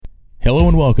Hello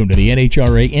and welcome to the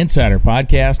NHRA Insider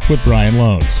podcast with Brian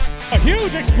Lohnes. A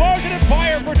huge explosion and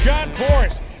fire for John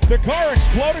Forrest. The car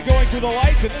exploded going through the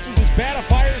lights, and this is as bad a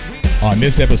fire as we... On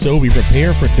this episode, we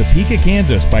prepare for Topeka,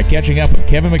 Kansas by catching up with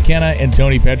Kevin McKenna and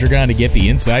Tony Pedregon to get the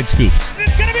inside scoops.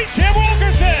 It's going to be Tim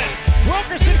Wilkerson.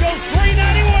 Wilkerson goes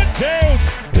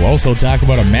 391.2. We'll also talk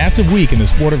about a massive week in the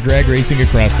sport of drag racing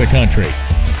across the country.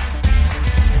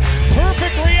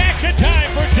 Perfect reaction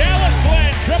time for Dallas Glenn.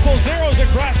 Triple zeros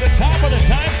across the top of the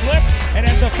time slip, and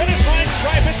at the finish line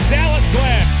stripe, it's Dallas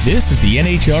Glenn. This is the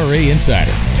NHRA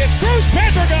Insider. It's Cruz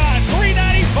Pedregon,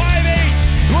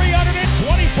 395.8,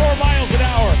 324 miles an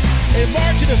hour. A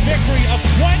margin of victory of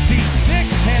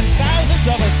 26 ten-thousandths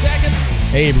of a second.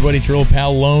 Hey everybody, it's your old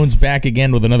pal Lohnes back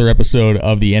again with another episode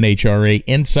of the NHRA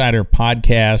Insider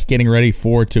podcast. Getting ready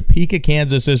for Topeka,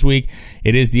 Kansas this week.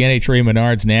 It is the NHRA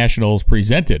Menards Nationals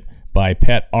presented by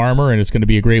Pet Armor, and it's going to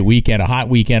be a great weekend, a hot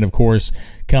weekend, of course,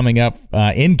 coming up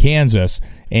in Kansas.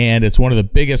 And it's one of the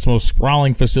biggest, most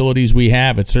sprawling facilities we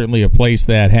have. It's certainly a place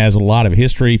that has a lot of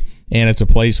history, and it's a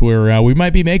place where we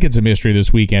might be making some history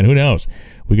this weekend. Who knows?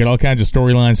 We got all kinds of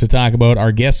storylines to talk about.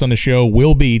 Our guest on the show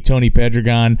will be Tony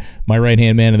Pedregon, my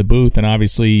right-hand man in the booth, and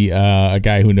obviously a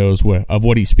guy who knows of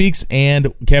what he speaks,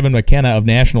 and Kevin McKenna of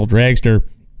National Dragster.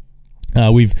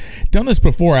 We've done this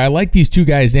before. I like these two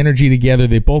guys' energy together.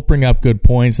 They both bring up good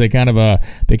points. They kind of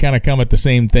come at the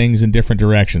same things in different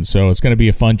directions. So it's going to be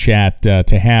a fun chat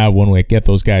to have when we get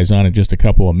those guys on in just a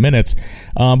couple of minutes.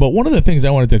 But one of the things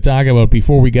I wanted to talk about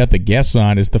before we got the guests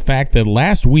on is the fact that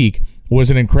last week was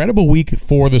an incredible week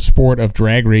for the sport of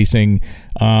drag racing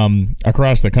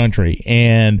across the country.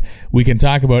 And we can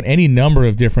talk about any number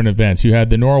of different events. You had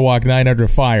the Norwalk 900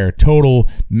 Fire, total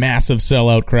massive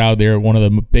sellout crowd there, one of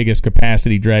the biggest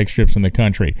capacity drag strips in the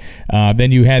country.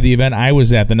 Then you had the event I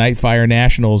was at, the Night Fire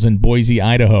Nationals in Boise,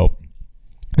 Idaho.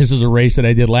 This is a race that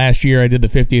I did last year. I did the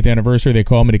 50th anniversary. They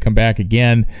called me to come back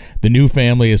again. The new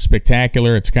family is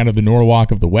spectacular. It's kind of the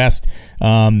Norwalk of the West.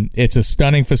 It's a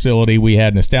stunning facility. We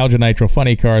had Nostalgia Nitro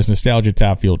Funny Cars, Nostalgia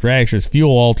Top Fuel Dragsters,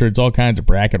 Fuel Altereds, all kinds of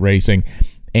bracket racing,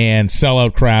 and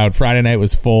sellout crowd. Friday night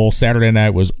was full. Saturday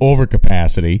night was over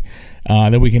capacity.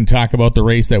 Then we can talk about the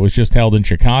race that was just held in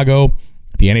Chicago,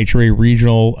 the NHRA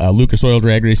Regional Lucas Oil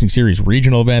Drag Racing Series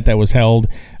regional event that was held.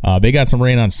 They got some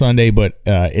rain on Sunday, but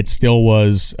it still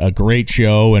was a great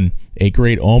show and a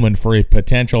great omen for a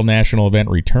potential national event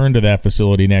return to that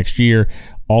facility next year.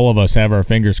 All of us have our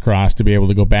fingers crossed to be able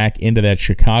to go back into that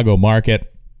Chicago market.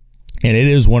 And it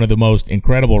is one of the most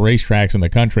incredible racetracks in the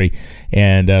country,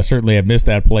 and certainly I've missed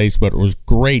that place, but it was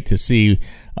great to see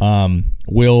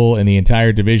Will and the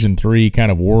entire Division III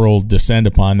kind of world descend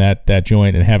upon that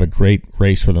joint and have a great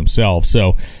race for themselves.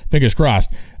 So, fingers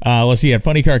crossed. Let's see, at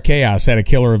Funny Car Chaos had a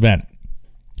killer event.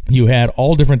 You had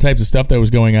all different types of stuff that was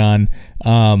going on.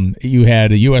 You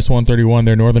had a US 131,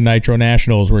 their Northern Nitro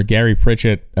Nationals, where Gary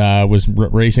Pritchett was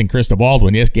racing Krista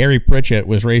Baldwin. Yes, Gary Pritchett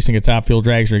was racing a Top Fuel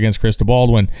Dragster against Krista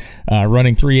Baldwin,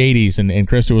 running 380s, and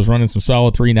Krista was running some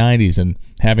solid 390s and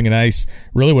having a nice,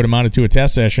 really what amounted to a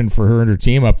test session for her and her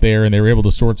team up there, and they were able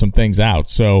to sort some things out.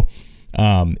 So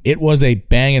it was a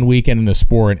banging weekend in the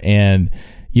sport, and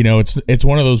you know it's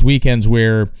one of those weekends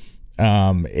where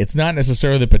it's not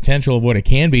necessarily the potential of what it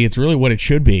can be. It's really what it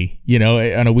should be, you know,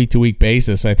 on a week-to-week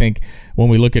basis. I think when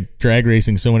we look at drag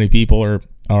racing, so many people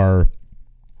are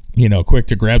you know, quick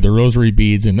to grab the rosary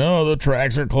beads and, the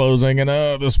tracks are closing and,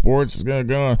 the sports is going to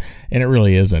go. And it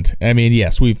really isn't. I mean,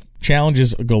 yes, we've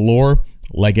challenges galore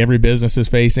like every business is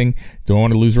facing. Do I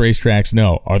want to lose racetracks?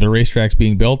 No. Are there racetracks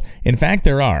being built? In fact,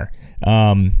 there are.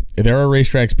 There are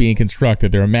racetracks being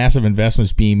constructed. There are massive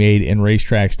investments being made in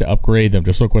racetracks to upgrade them.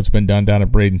 Just look what's been done down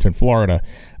at Bradenton, Florida.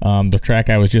 The track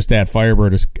I was just at,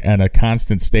 Firebird, is in a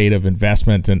constant state of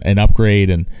investment and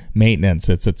upgrade and maintenance.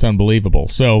 It's unbelievable.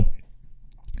 So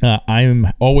I'm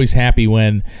always happy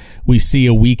when we see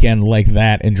a weekend like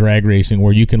that in drag racing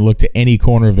where you can look to any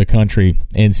corner of the country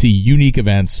and see unique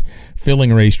events,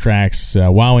 filling racetracks,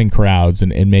 wowing crowds,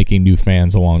 and making new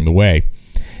fans along the way.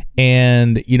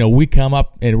 And, you know, we come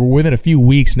up, and we're within a few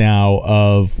weeks now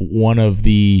of one of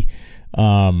the,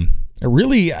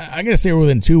 really, I'm going to say we're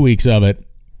within 2 weeks of it.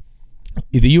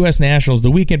 The U.S. Nationals, the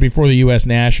weekend before the U.S.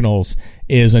 Nationals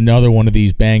is another one of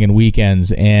these banging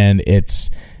weekends, and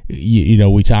it's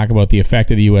we talk about the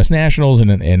effect of the U.S. Nationals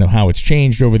and how it's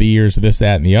changed over the years, this,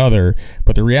 that, and the other.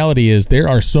 But the reality is there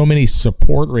are so many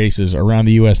support races around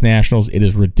the U.S. Nationals. It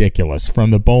is ridiculous.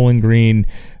 From the Bowling Green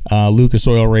Lucas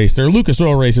Oil race. There are Lucas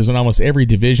Oil races in almost every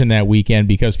division that weekend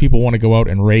because people want to go out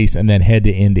and race and then head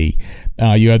to Indy.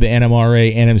 You have the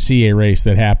NMRA NMCA race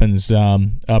that happens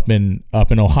up in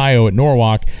Ohio at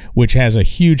Norwalk, which has a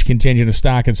huge contingent of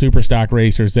stock and super stock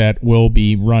racers that will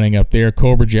be running up there.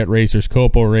 Cobra Jet racers,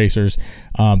 Copo racers,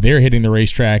 they're hitting the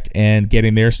racetrack and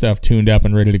getting their stuff tuned up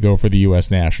and ready to go for the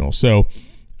U.S. Nationals. So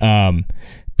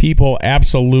people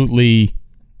absolutely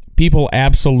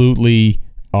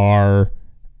are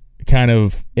kind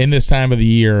of in this time of the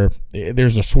year,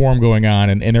 there's a swarm going on,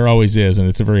 and there always is, and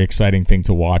it's a very exciting thing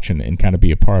to watch and kind of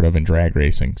be a part of in drag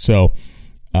racing. So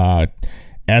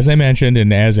as I mentioned,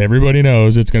 and as everybody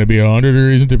knows, it's going to be 100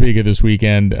 degrees in Topeka this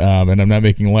weekend, and I'm not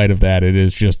making light of that. It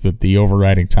is just the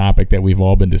overriding topic that we've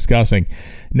all been discussing.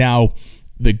 Now,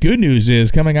 the good news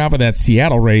is, coming off of that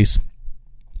Seattle race,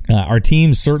 our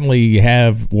teams certainly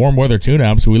have warm weather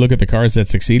tune-ups. We look at the cars that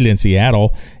succeeded in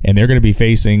Seattle, and they're going to be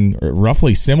facing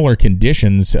roughly similar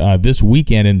conditions this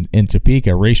weekend in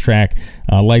Topeka. Racetrack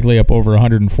likely up over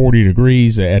 140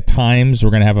 degrees at times. We're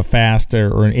going to have a fast,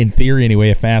 or in theory anyway,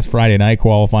 a fast Friday night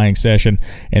qualifying session,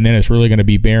 and then it's really going to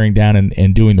be bearing down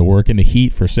and doing the work in the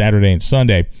heat for Saturday and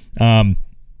Sunday.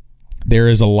 There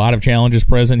is a lot of challenges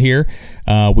present here.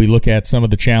 We look at some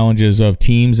of the challenges of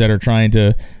teams that are trying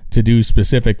to do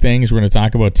specific things. We're going to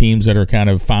talk about teams that are kind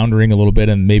of foundering a little bit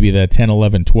in maybe the 10,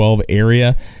 11, 12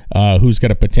 area, who's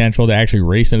got a potential to actually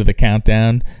race into the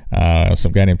countdown.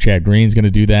 Some guy named Chad Green's going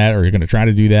to do that, or you're going to try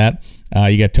to do that.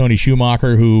 You got Tony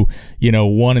Schumacher, who,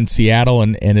 won in Seattle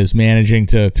and is managing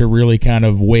to really kind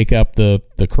of wake up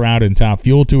the crowd in Top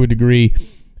Fuel to a degree.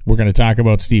 We're going to talk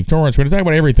about Steve Torrance. We're going to talk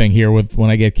about everything here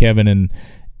when I get Kevin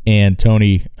and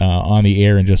Tony on the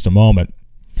air in just a moment.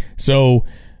 So,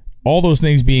 all those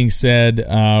things being said,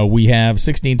 we have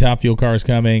 16 Top Fuel cars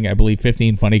coming. I believe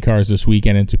 15 funny cars this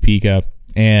weekend in Topeka.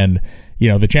 And,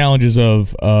 the challenges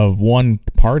of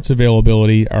parts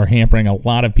availability are hampering a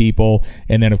lot of people.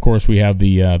 And then, of course, we have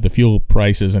the fuel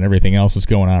prices and everything else that's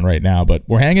going on right now. But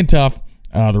we're hanging tough.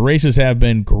 The races have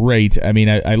been great. I mean,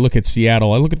 I look at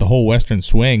Seattle. I look at the whole Western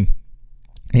Swing.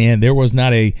 And there was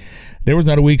not a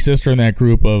weak sister in that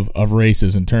group of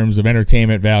races in terms of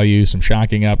entertainment value. Some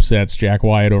shocking upsets. Jack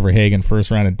Wyatt over Hagen,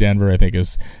 first round in Denver, I think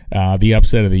is the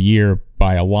upset of the year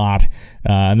by a lot.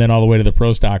 And then all the way to the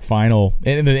Pro Stock final,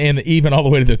 and even all the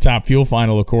way to the Top Fuel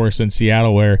final, of course, in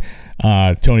Seattle, where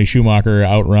Tony Schumacher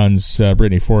outruns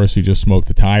Brittany Forrest, who just smoked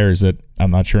the tires. That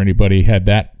I'm not sure anybody had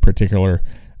that particular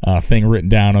thing written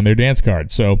down on their dance card.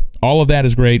 So all of that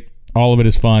is great. All of it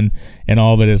is fun, and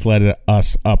all of it has led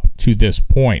us up to this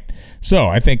point. So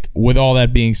I think with all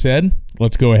that being said,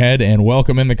 let's go ahead and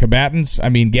welcome in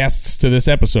the guests to this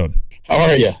episode. How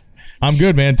are you? I'm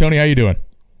good, man. Tony, how you doing?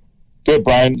 Good,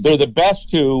 Brian. They're the best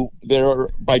two.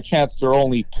 By chance, there are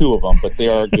only two of them, but they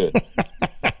are good.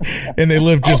 And they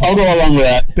live just... I'll go along with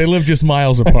that. They live just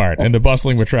miles apart in the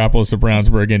bustling metropolis of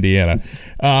Brownsburg, Indiana.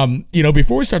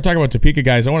 Before we start talking about Topeka,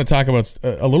 guys, I want to talk about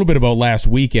a little bit about last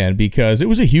weekend, because it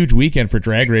was a huge weekend for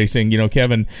drag racing.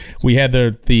 Kevin, we had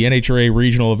the NHRA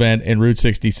regional event in Route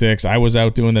 66. I was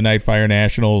out doing the Night Fire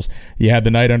Nationals. You had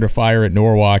the Night Under Fire at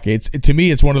Norwalk. To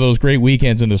me, it's one of those great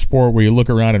weekends in the sport where you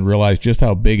look around and realize just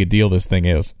how big a deal this thing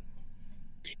is.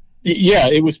 Yeah,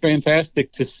 it was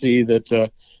fantastic to see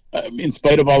that in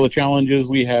spite of all the challenges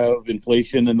we have,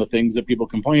 inflation and the things that people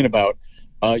complain about,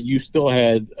 you still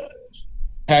had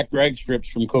packed drag strips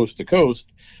from coast to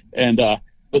coast. And the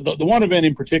one event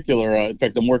in particular, in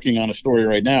fact, I'm working on a story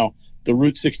right now, the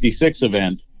Route 66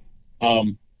 event,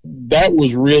 that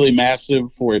was really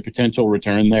massive for a potential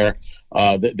return there.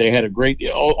 They had a great,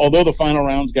 although the final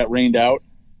rounds got rained out,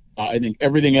 I think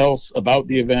everything else about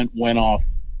the event went off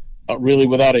really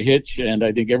without a hitch, and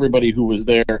I think everybody who was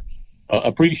there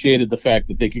appreciated the fact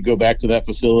that they could go back to that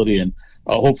facility, and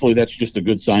hopefully that's just a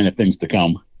good sign of things to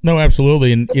come. No,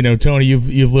 absolutely. And, Tony,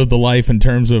 you've lived the life in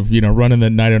terms of, running the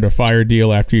Night Under Fire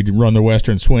deal after you'd run the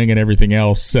Western Swing and everything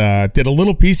else. Did a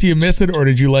little piece of you miss it, or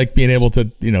did you like being able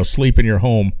to, sleep in your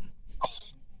home?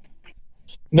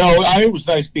 No, it was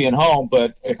nice being home,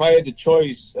 but if I had the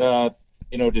choice,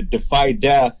 to defy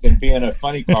death and be in a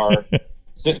funny car,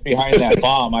 sit behind that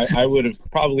bomb, I would have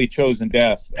probably chosen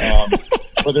death.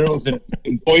 Whether it was in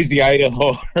Boise,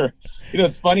 Idaho, or,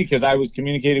 it's funny because I was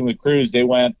communicating with crews. They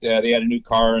went, they had a new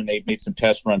car and they made some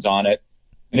test runs on it,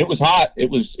 and it was hot. It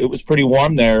was pretty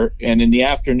warm there. And in the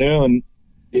afternoon,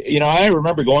 I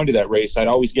remember going to that race. I'd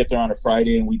always get there on a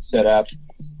Friday and we'd set up,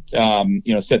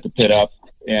 set the pit up.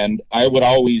 And I would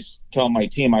always tell my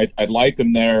team I'd like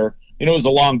them there. It was a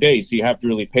long day, so you have to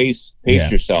really pace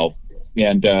yourself.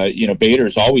 And,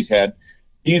 Bader's always had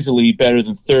easily better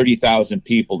than 30,000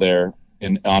 people there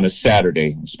on a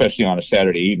Saturday, especially on a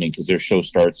Saturday evening, because their show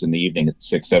starts in the evening at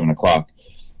 6, 7 o'clock.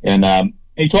 And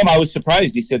he told me I was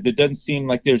surprised. He said, it doesn't seem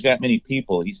like there's that many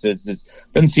people. He says it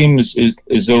doesn't seem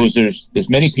as though there's as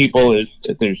many people as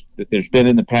there's been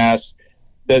in the past.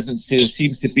 There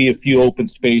seems to be a few open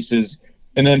spaces.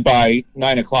 And then by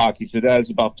 9 o'clock, he said, there's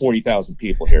about 40,000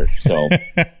 people here. So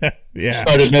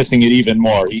started missing it even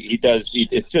more. He does.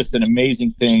 It's just an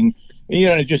amazing thing.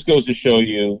 And it just goes to show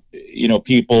you,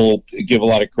 people give a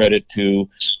lot of credit to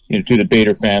the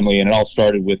Bader family, and it all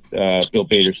started with Bill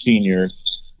Bader Sr.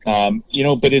 But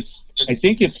I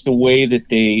think it's the way that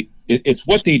it's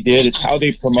what they did. It's how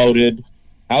they promoted,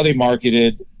 how they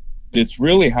marketed. It's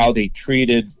really how they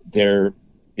treated their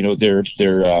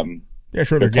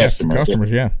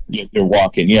customers, yeah. They're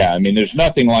walking. Yeah. I mean, there's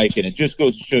nothing like it. It just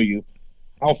goes to show you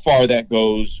how far that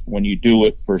goes when you do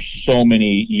it for so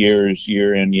many years,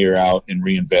 year in, year out, and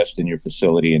reinvest in your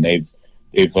facility. And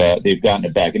they've gotten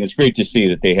it back. And it's great to see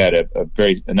that they had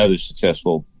another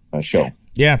successful show.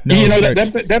 Yeah. No,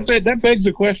 that begs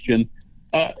the question.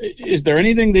 Is there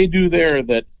anything they do there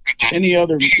that any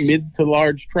other mid to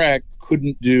large track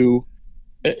couldn't do?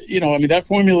 That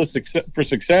formula for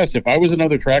success, if I was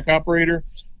another track operator,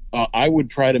 I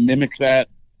would try to mimic that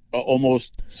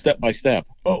almost step by step.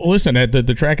 Oh, listen, at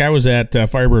the track I was at,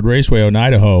 Firebird Raceway,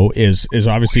 Idaho, is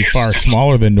obviously far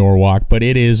smaller than Norwalk, but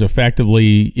it is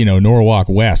effectively, Norwalk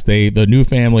West. The new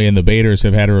family and the Baders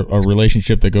have had a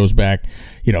relationship that goes back,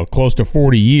 close to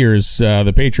 40 years.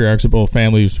 The patriarchs of both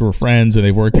families were friends, and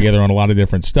they've worked together on a lot of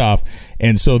different stuff.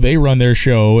 And so they run their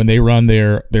show and they run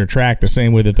their track the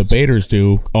same way that the Baders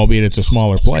do, albeit it's a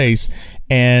smaller place.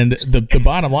 And the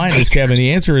bottom line is, Kevin,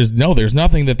 the answer is no, there's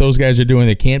nothing that those guys are doing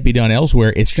that can't be done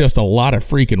elsewhere. It's just a lot of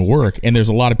freaking work, and there's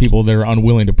a lot of people that are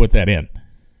unwilling to put that in.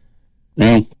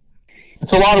 Yeah.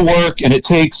 It's a lot of work, and it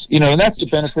takes, and that's the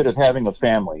benefit of having a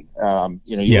family.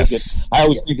 Yes. I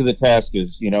always think of the task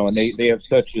as, and they have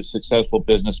such a successful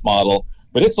business model,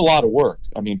 but it's a lot of work.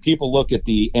 I mean, people look at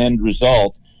the end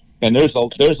result, and that's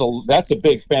a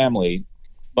big family,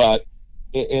 but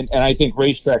and I think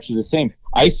racetracks are the same.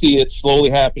 I see it slowly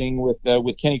happening with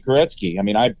Kenny Koretsky. I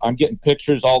mean, I'm getting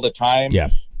pictures all the time. Yeah.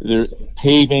 They're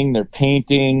paving, they're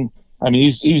painting. I mean,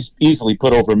 he's easily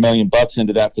put over $1 million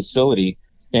into that facility,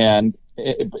 and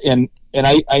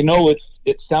I know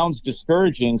it sounds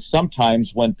discouraging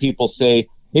sometimes when people say,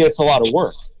 "Hey, it's a lot of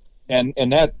work," and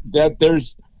that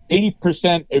there's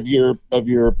 80% of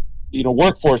your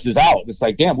workforce is out. It's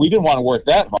like, damn, we didn't want to work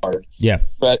that hard. Yeah,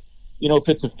 but if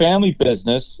it's a family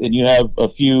business and you have a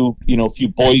few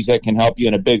boys that can help you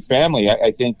in a big family,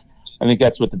 I think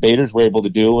that's what the Baders were able to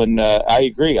do. And I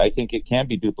agree. I think it can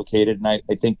be duplicated. And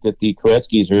I think that the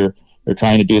Koretskys are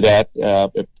trying to do that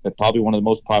at probably one of the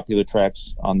most popular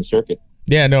tracks on the circuit.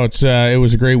 Yeah, no, it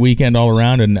was a great weekend all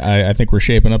around, and I think we're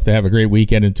shaping up to have a great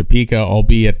weekend in Topeka,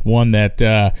 albeit one that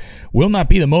will not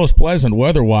be the most pleasant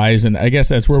weather-wise, and I guess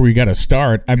that's where we got to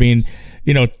start. I mean,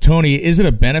 Tony, is it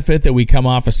a benefit that we come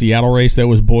off a Seattle race that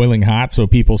was boiling hot, so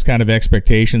people's kind of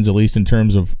expectations, at least in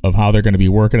terms of how they're going to be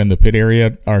working in the pit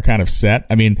area, are kind of set?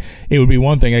 I mean, it would be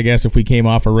one thing, I guess, if we came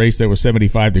off a race that was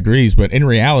 75 degrees, but in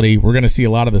reality, we're going to see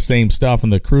a lot of the same stuff,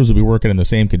 and the crews will be working in the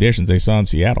same conditions they saw in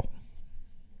Seattle.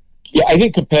 Yeah, I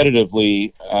think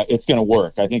competitively, it's going to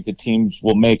work. I think the teams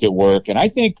will make it work, and I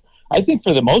think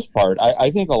for the most part,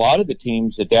 I think a lot of the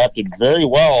teams adapted very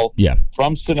well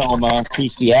from Sonoma to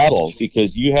Seattle,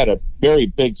 because you had a very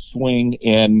big swing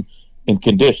in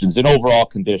conditions, in overall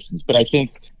conditions. But I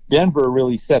think Denver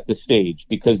really set the stage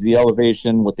because of the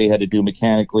elevation, what they had to do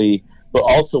mechanically, but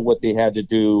also what they had to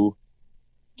do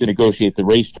to negotiate the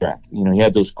racetrack. You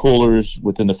had those coolers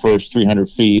within the first 300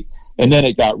 feet, and then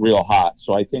it got real hot.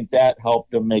 So I think that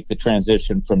helped them make the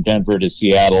transition from Denver to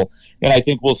Seattle, and I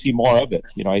think we'll see more of it.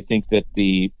 I think that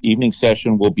the evening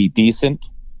session will be decent,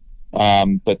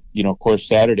 but of course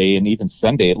Saturday and even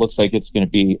Sunday it looks like it's going to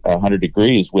be 100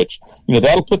 degrees, which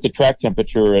that'll put the track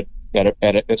temperature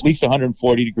at least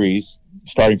 140 degrees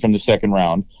starting from the second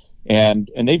round. And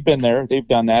they've been there, they've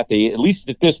done that. They, at least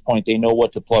at this point, they know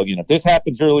what to plug in. If this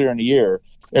happens earlier in the year,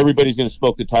 everybody's going to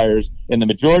smoke the tires, and the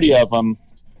majority of them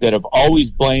that have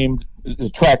always blamed the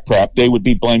track prep, they would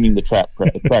be blaming the track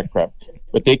prep,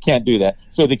 but they can't do that.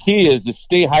 So the key is to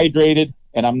stay hydrated,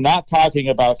 and I'm not talking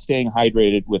about staying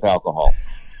hydrated with alcohol.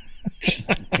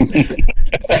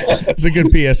 That's a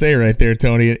good PSA right there,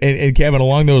 Tony. And Kevin,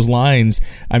 along those lines,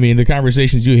 I mean, the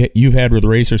conversations you've had with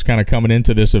racers kind of coming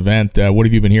into this event, what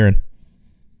have you been hearing?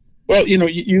 Well,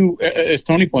 you as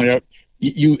Tony pointed out,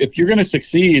 if you're going to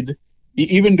succeed,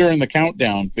 even during the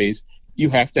countdown phase, you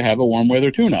have to have a warm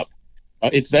weather tune-up.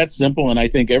 It's that simple, and I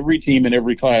think every team in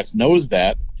every class knows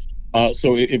that.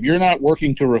 So if you're not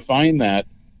working to refine that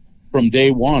from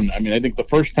day one, I mean, I think the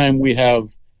first time we have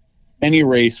any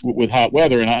race with hot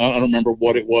weather, and I don't remember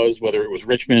what it was, whether it was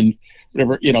Richmond,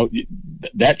 whatever,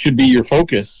 that should be your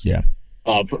focus. Yeah.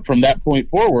 From that point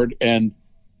forward, and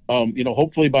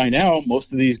hopefully by now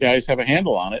most of these guys have a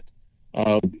handle on it,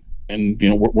 and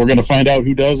we're going to find out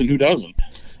who does and who doesn't.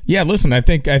 Yeah, listen, I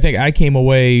think I came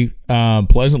away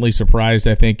pleasantly surprised.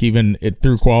 I think even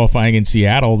through qualifying in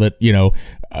Seattle that,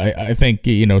 I think,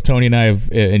 Tony and I have,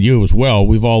 and you as well,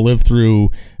 we've all lived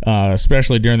through,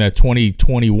 especially during that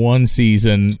 2021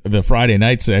 season, the Friday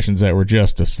night sessions that were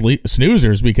just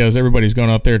snoozers because everybody's going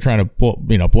out there trying to blow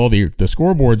the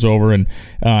scoreboards over. And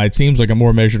it seems like a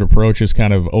more measured approach has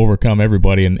kind of overcome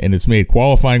everybody, and it's made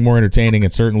qualifying more entertaining.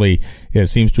 And certainly it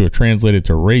seems to have translated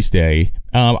to race day.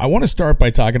 I want to start by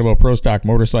talking about Pro Stock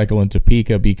Motorcycle in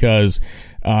Topeka because,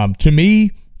 to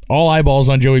me, all eyeballs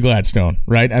on Joey Gladstone,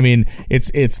 right? I mean,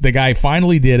 it's the guy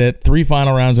finally did it, 3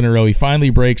 final rounds in a row. He finally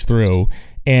breaks through,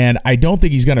 and I don't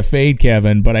think he's going to fade,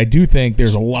 Kevin, but I do think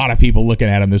there's a lot of people looking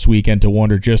at him this weekend to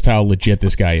wonder just how legit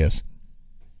this guy is.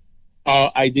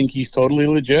 I think he's totally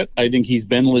legit. I think he's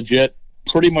been legit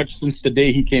pretty much since the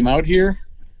day he came out here,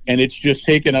 and it's just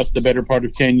taken us the better part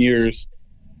of 10 years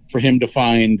for him to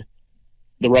find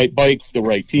the right bike, the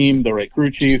right team, the right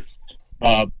crew chief.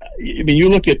 I mean, you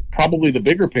look at probably the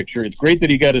bigger picture. It's great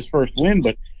that he got his first win,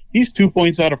 but he's 2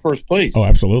 points out of first place. Oh,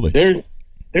 absolutely. There's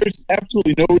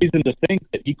absolutely no reason to think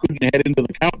that he couldn't head into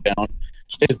the countdown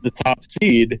as the top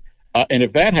seed. And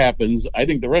if that happens, I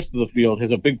think the rest of the field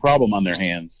has a big problem on their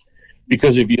hands.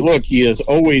 Because if you look, he has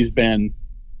always been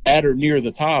at or near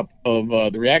the top of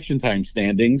the reaction time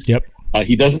standings. Yep.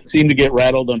 He doesn't seem to get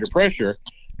rattled under pressure.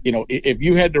 If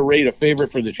you had to rate a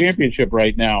favorite for the championship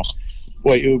right now,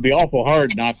 boy, it would be awful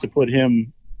hard not to put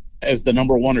him as the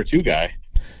number 1 or 2 guy.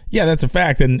 Yeah, that's a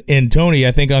fact. And Tony,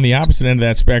 I think on the opposite end of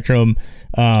that spectrum,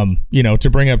 to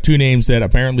bring up 2 names that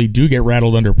apparently do get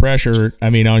rattled under pressure, I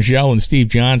mean, Angel and Steve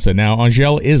Johnson. Now,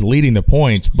 Angel is leading the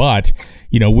points, but,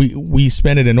 we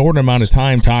spend an inordinate amount of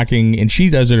time talking, and she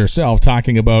does it herself,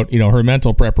 talking about, her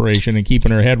mental preparation and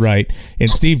keeping her head right. And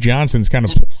Steve Johnson's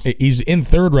he's in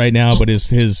 3rd right now, but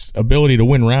his ability to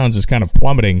win rounds is kind of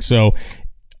plummeting. So,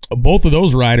 both of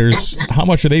those riders, how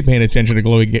much are they paying attention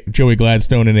to Joey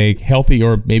Gladstone in a healthy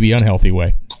or maybe unhealthy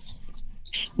way?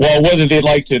 Well, whether they'd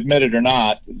like to admit it or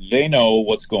not, they know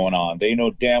what's going on. They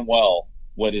know damn well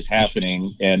what is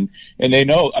happening, and they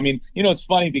know. I mean, it's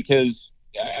funny because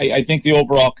I think the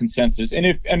overall consensus, and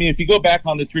if you go back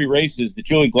on the 3 races, the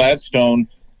Joey Gladstone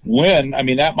win, I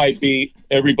mean, that might be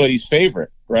everybody's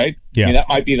favorite, right? Yeah. I mean, that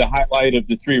might be the highlight of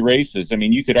the 3 races. I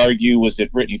mean, you could argue, was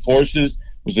it Brittany Force's?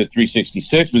 Was it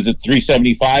 366? Was it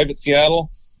 375 at Seattle?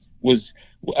 Was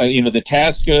the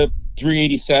Tasca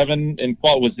 387 and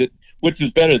was it? Which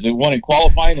was better, the one in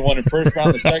qualifying, the one in first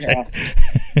round, the second round,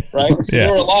 right? So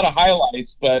there were a lot of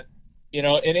highlights, but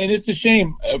and it's a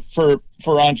shame for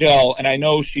Angel, and I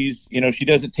know she's she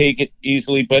doesn't take it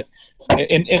easily, but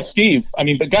and Steve, I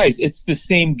mean, but guys, it's the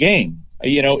same game.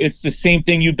 It's the same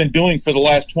thing you've been doing for the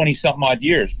last 20 something odd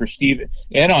years for Steve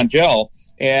and Angel,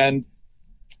 and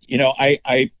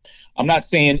I'm not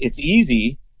saying it's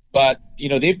easy, but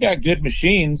they've got good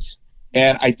machines,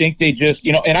 and I think they just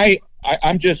and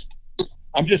I'm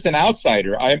just an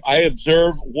outsider. I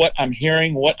observe what I'm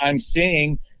hearing, what I'm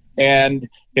seeing, and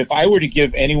if I were to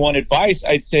give anyone advice,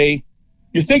 I'd say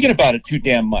you're thinking about it too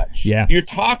damn much. Yeah, you're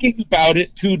talking about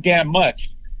it too damn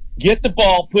much. Get the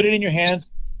ball, put it in your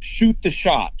hands, shoot the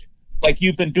shot like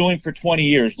you've been doing for 20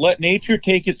 years. Let nature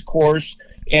take its course.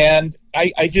 And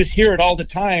I just hear it all the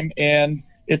time, and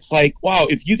it's like, wow,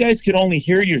 if you guys could only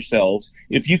hear yourselves,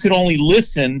 if you could only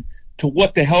listen to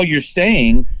what the hell you're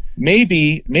saying,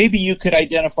 maybe you could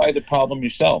identify the problem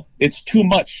yourself. It's too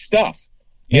much stuff.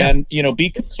 Yeah. And, be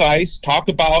concise, talk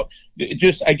about,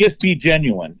 just, I guess, be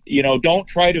genuine. Don't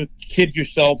try to kid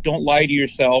yourself. Don't lie to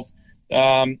yourself.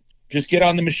 Just get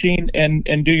on the machine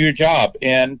and do your job.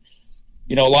 And,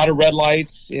 a lot of red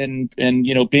lights and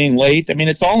being late. I mean,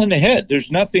 it's all in the head.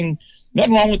 There's nothing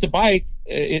wrong with the bike.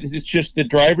 It's just the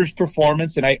driver's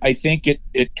performance, and I think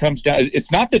it comes down.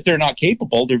 It's not that they're not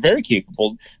capable. They're very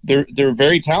capable. They're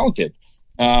very talented.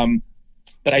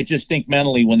 But I just think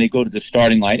mentally when they go to the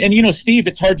starting line, and Steve,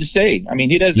 it's hard to say. I mean,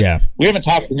 he doesn't. Yeah. We haven't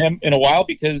talked to him in a while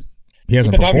because he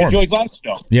hasn't performed. Talking to Joey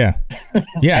Gladstone. Yeah.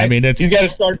 Yeah. I mean, he's got to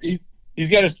start.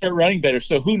 He's got to start running better.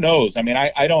 So who knows? I mean,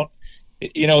 I don't.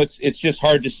 It's just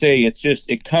hard to say.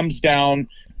 It comes down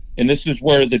and this is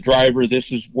where the driver,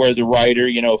 this is where the rider,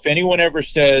 if anyone ever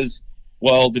says,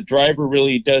 well, the driver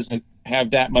really doesn't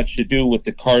have that much to do with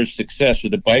the car's success or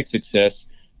the bike success,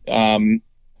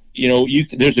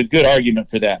 there's a good argument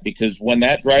for that, because when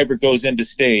that driver goes into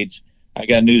stage, I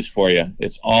got news for you.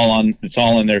 It's all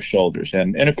on their shoulders,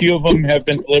 and a few of them have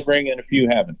been delivering, and a few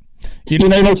haven't.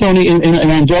 Tony, in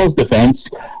Angela's defense,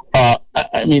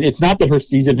 it's not that her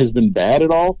season has been bad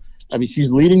at all. I mean,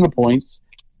 she's leading the points.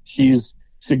 She's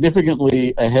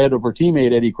significantly ahead of her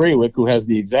teammate Eddie Krawick, who has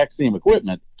the exact same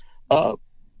equipment. I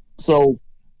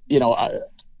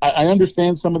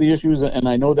understand some of the issues, and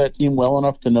I know that team well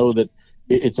enough to know that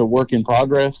it's a work in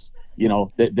progress.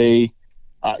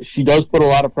 She does put a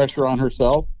lot of pressure on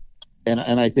herself, and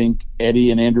I think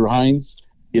Eddie and Andrew Hines,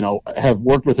 have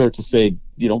worked with her to say,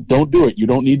 don't do it. You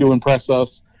don't need to impress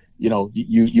us.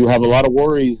 You have a lot of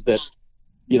worries that,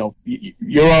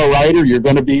 you're a rider. You're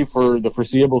going to be for the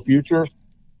foreseeable future.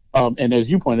 And as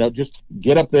you pointed out, just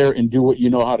get up there and do what you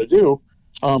know how to do.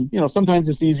 Sometimes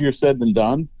it's easier said than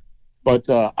done, but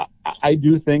I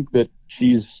do think that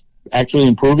she's actually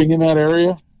improving in that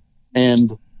area.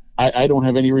 And I don't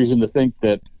have any reason to think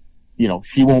that,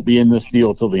 she won't be in this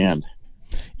field till the end.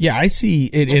 Yeah, I see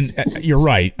it. And you're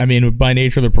right. I mean, by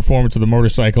nature of the performance of the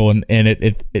motorcycle, and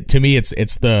it to me,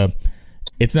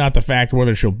 it's not the fact of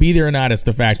whether she'll be there or not. It's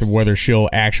the fact of whether she'll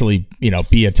actually,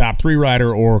 be a top 3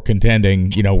 rider or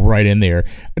contending, right in there.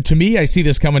 To me, I see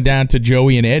this coming down to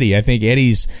Joey and Eddie. I think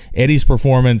Eddie's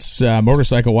performance,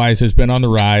 motorcycle wise, has been on the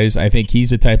rise. I think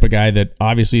he's the type of guy that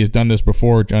obviously has done this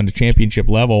before on the championship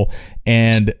level.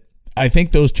 And I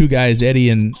think those two guys, Eddie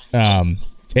and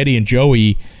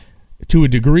Joey, to a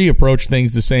degree, approach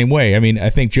things the same way. I mean,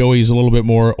 I think Joey's a little bit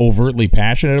more overtly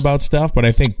passionate about stuff, but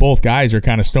I think both guys are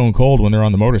kind of stone cold when they're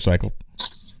on the motorcycle.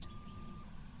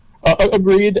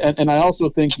 Agreed, and I also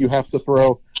think you have to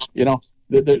throw,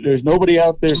 there's nobody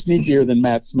out there sneakier than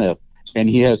Matt Smith, and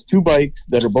he has 2 bikes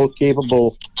that are both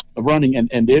capable of running,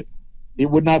 and it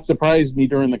would not surprise me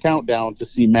during the countdown to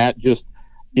see Matt just,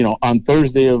 on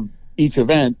Thursday of each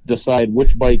event, decide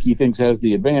which bike he thinks has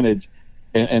the advantage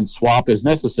and swap as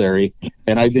necessary.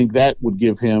 And I think that would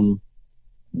give him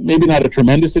maybe not a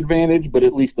tremendous advantage, but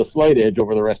at least a slight edge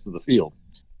over the rest of the field.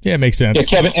 Yeah, it makes sense.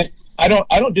 Yeah, Kevin, and I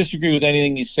don't disagree with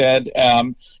anything you said.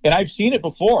 And I've seen it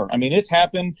before. I mean, it's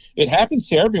happened. It happens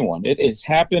to everyone. It has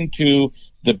happened to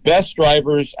the best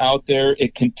drivers out there.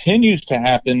 It continues to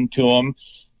happen to them.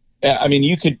 I mean,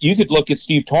 you could look at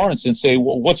Steve Torrance and say,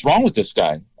 well, what's wrong with this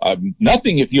guy?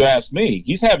 Nothing, if you ask me.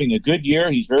 He's having a good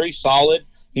year. He's very solid.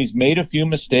 He's made a few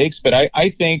mistakes, but I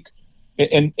think,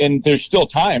 and there's still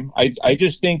time. I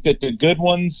just think that the good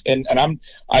ones, and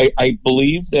I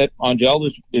believe that Angel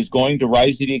is going to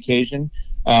rise to the occasion.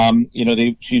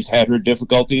 She's had her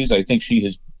difficulties. I think she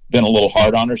has been a little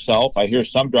hard on herself. I hear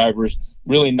some drivers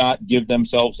really not give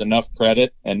themselves enough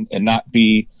credit and not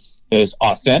be as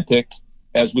authentic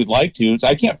as we'd like to. So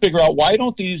I can't figure out why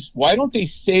don't they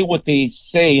say what they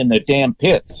say in the damn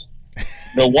pits?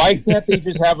 Why can't they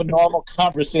just have a normal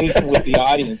conversation with the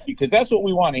audience? Because that's what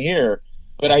we want to hear.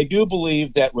 But I do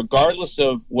believe that regardless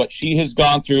of what she has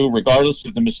gone through, regardless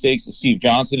of the mistakes that Steve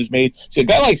Johnson has made, so a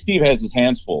guy like Steve has his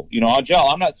hands full. Angel,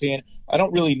 I'm not saying, I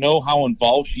don't really know how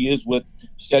involved she is with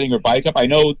setting her bike up. I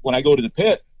know when I go to the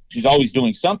pit, she's always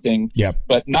doing something,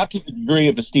 but not to the degree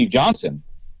of a Steve Johnson.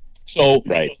 So,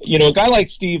 right. A guy like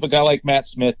Steve, a guy like Matt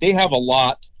Smith, they have a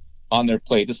lot on their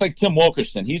plate. It's like Tim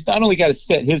Wilkerson. He's not only got to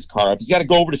set his car up, he's got to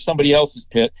go over to somebody else's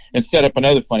pit and set up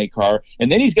another funny car,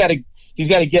 and then he's got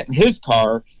to get in his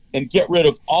car and get rid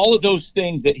of all of those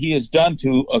things that he has done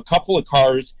to a couple of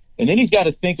cars, and then he's got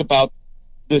to think about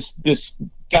this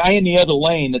guy in the other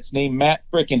lane that's named Matt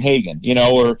frickin' Hagen,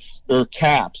 or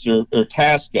Caps or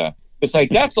Tasca. It's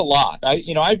like, that's a lot.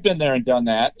 I've been there and done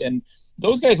that, and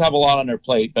those guys have a lot on their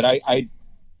plate. But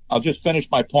I'll just finish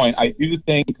my point. I do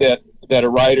think that a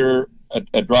rider,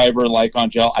 a driver like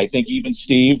Angel, I think even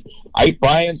Steve,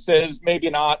 Brian says maybe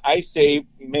not. I say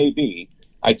maybe.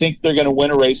 I think they're going to win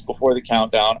a race before the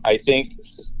countdown. I think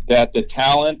that the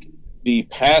talent, the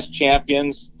past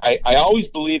champions, I always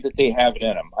believe that they have it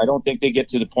in them. I don't think they get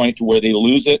to the point to where they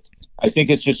lose it. I think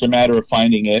it's just a matter of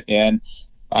finding it. And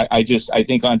I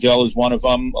think Angel is one of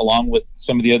them, along with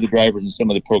some of the other drivers in some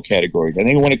of the pro categories. I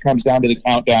think when it comes down to the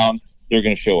countdown, they're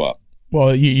going to show up.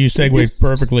 Well, you segued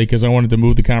perfectly, because I wanted to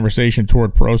move the conversation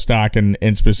toward pro stock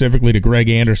and specifically to Greg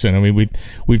Anderson. I mean,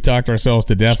 we've talked ourselves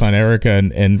to death on Erica,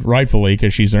 and rightfully,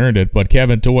 because she's earned it. But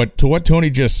Kevin, to what Tony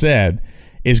just said,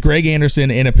 is Greg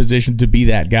Anderson in a position to be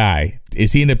that guy?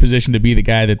 Is he in a position to be the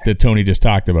guy that Tony just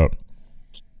talked about?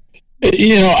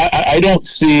 I don't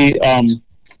see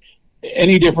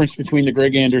any difference between the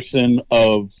Greg Anderson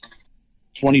of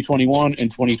 2021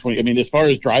 and 2020. I mean, as far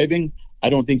as driving, I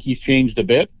don't think he's changed a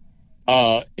bit.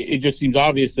 It just seems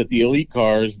obvious that the elite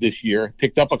cars this year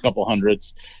picked up a couple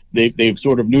hundredths. They've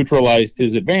sort of neutralized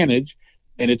his advantage,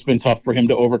 and it's been tough for him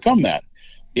to overcome that.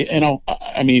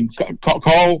 I mean,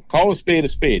 call a spade a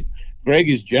spade. Greg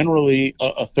is generally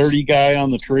a 30 guy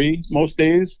on the tree most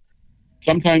days.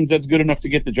 Sometimes that's good enough to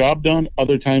get the job done.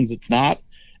 Other times it's not.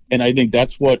 And I think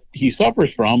that's what he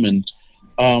suffers from. And,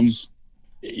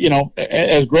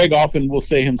 as Greg often will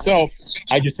say himself,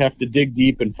 I just have to dig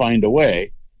deep and find a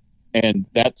way. And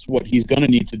that's what he's going to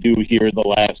need to do here the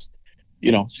last,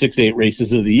 6-8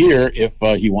 races of the year if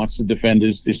he wants to defend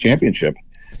his championship.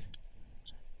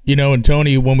 And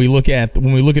Tony, when we look at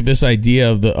this idea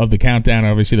of the countdown,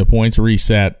 obviously the points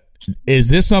reset, is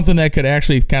this something that could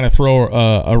actually kind of throw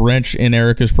a wrench in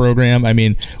Erica's program? I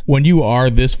mean, when you are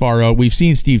this far out, we've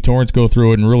seen Steve Torrance go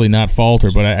through it and really not falter,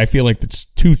 but I feel like it's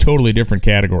two totally different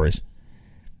categories.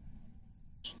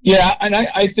 Yeah, and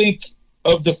I think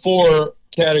of the 4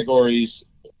 categories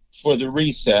for the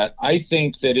reset, I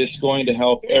think that it's going to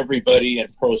help everybody in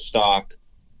pro stock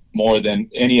more than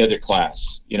any other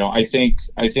class. I think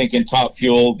in Top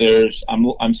Fuel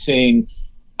I'm seeing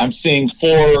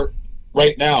 4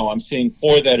 right now. I'm seeing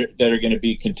 4 that are going to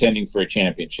be contending for a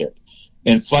championship.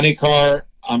 In Funny Car,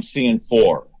 I'm seeing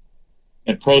 4.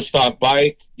 In Pro Stock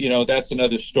Bike, that's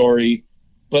another story.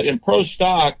 But in Pro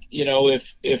Stock,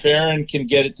 if Aaron can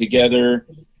get it together,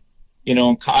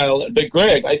 and Kyle, but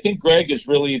Greg, I think Greg is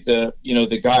really the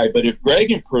guy. But if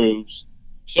Greg improves,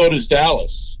 so does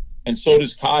Dallas. And so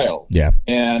does Kyle. Yeah.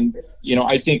 And,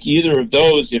 I think either of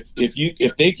those, if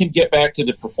they can get back to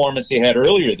the performance they had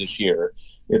earlier this year,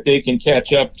 if they can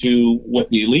catch up to what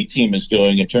the elite team is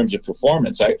doing in terms of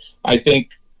performance, I think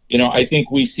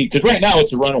we see, because right now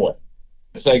it's a runaway.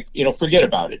 It's like, forget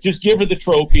about it. Just give her the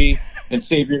trophy and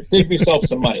save yourself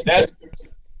some money. But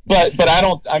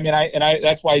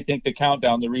that's why I think the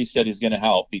countdown, the reset is going to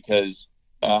help, because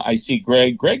I see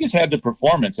Greg has had the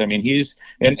performance. I mean,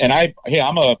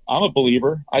 I'm a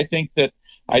believer. I think that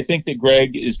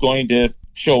Greg is going to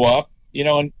show up,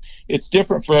 and it's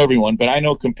different for everyone, but I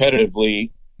know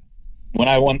competitively, when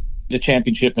I won the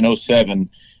championship in 2007,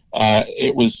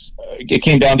 it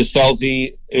came down to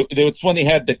Selzy. It's when they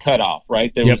had the cutoff,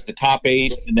 right? There was the top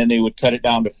 8, and then they would cut it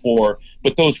down to 4.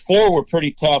 But those 4 were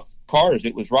pretty tough cars.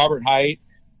 It was Robert Haidt,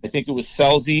 I think it was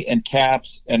Selzy and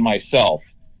Caps and myself.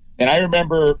 And I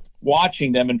remember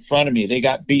watching them in front of me. They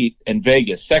got beat in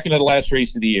Vegas, second to the last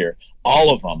race of the year.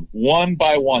 All of them, one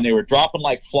by one. They were dropping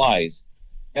like flies.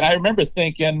 And I remember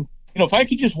thinking, if I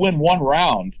could just win one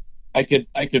round, I could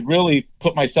really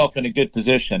put myself in a good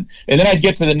position. And then I'd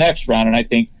get to the next round, and I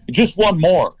think, just one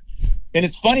more. And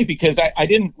it's funny because I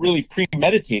didn't really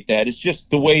premeditate that. It's just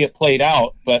the way it played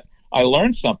out. But I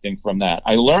learned something from that.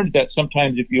 I learned that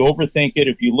sometimes if you overthink it,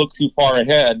 if you look too far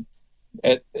ahead,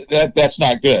 that's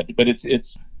not good. But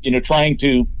it's trying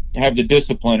to have the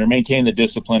discipline or maintain the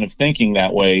discipline of thinking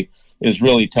that way is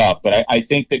really tough. But I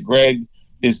think that Greg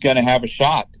is going to have a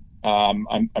shot.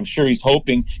 I'm sure he's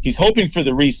hoping for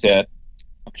the reset.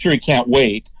 I'm sure he can't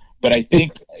wait. But I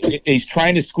think he's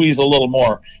trying to squeeze a little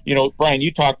more. Brian,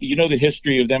 you the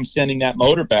history of them sending that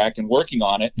motor back and working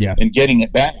on it and getting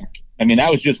it back. I mean, that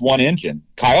was just one engine.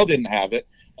 Kyle didn't have it.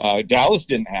 Dallas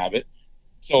didn't have it.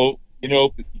 So,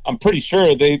 I'm pretty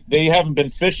sure they haven't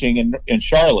been fishing in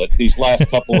Charlotte these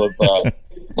last couple of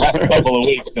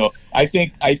weeks. So I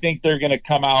think they're going to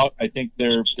come out. I think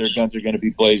their guns are going to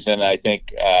be blazing. I think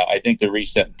the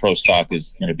reset in pro stock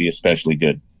is going to be especially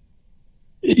good.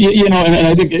 And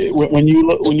I think when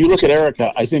you look at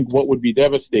Erica, I think what would be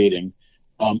devastating,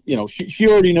 she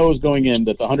already knows going in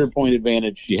that the 100-point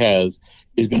advantage she has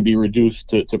is going to be reduced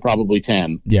to probably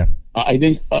 10. Yeah. I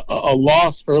think a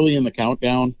loss early in the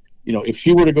countdown, if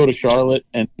she were to go to Charlotte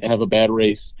and have a bad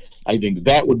race, I think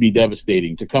that would be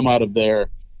devastating to come out of there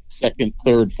second,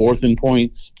 third, fourth in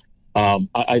points.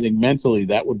 I think mentally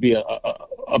that would be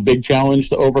a big challenge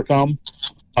to overcome.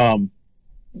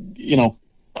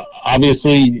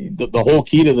 Obviously the whole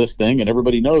key to this thing, and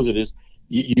everybody knows it, is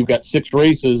you've got 6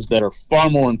 races that are far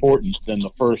more important than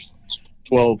the first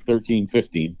 12, 13,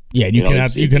 15. Yeah, you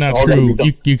cannot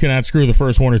screw the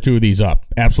first 1 or 2 of these up.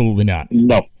 Absolutely not.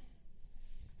 No.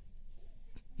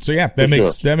 So yeah, that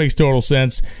makes total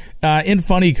sense. In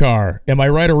Funny Car, am I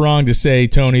right or wrong to say,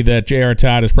 Tony, that J.R.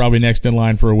 Todd is probably next in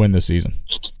line for a win this season?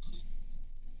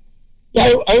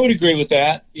 Yeah, I would agree with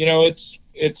that.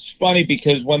 It's funny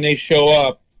because when they show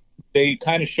up, they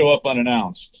kind of show up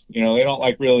unannounced. They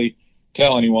don't really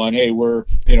tell anyone, hey, we're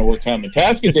coming.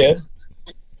 Tasca did.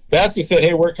 Tasca said,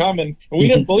 hey, we're coming. And we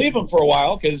didn't believe him for a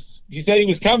while because said he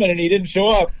was coming and he didn't show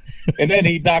up, and then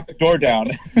he knocked the door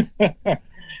down.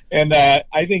 And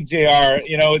I think JR,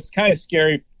 it's kind of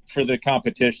scary for the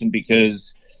competition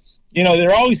because,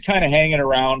 they're always kind of hanging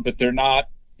around, but they're not,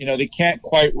 they can't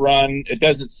quite run. It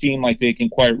doesn't seem like they can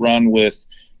quite run with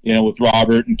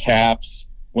Robert and Caps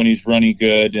when he's running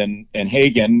good, and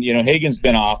Hagen. Hagen's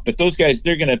been off, but those guys,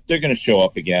 they're gonna show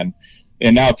up again.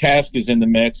 And now Task is in the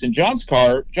mix, and John's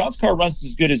car runs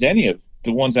as good as any of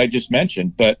the ones I just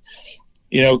mentioned. But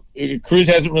Cruz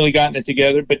hasn't really gotten it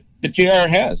together, but JR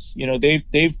has.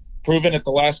 They've proven at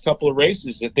the last couple of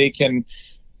races that they can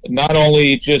not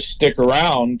only just stick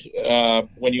around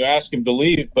when you ask them to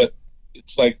leave, but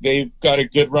it's like they've got a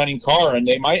good running car, and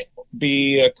they might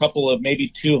be a couple of maybe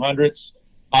 200ths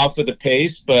off of the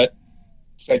pace, but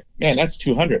it's like, man, that's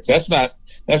 200ths. That's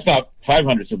not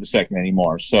 500ths of a second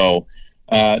anymore. So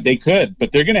they could,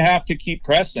 but they're going to have to keep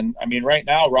pressing. I mean, right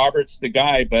now Robert's the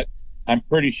guy, but I'm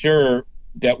pretty sure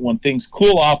that when things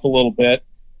cool off a little bit,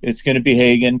 it's going to be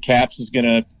Hagen. Caps is going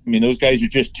to. I mean, those guys are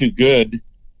just too good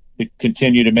to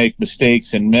continue to make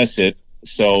mistakes and miss it.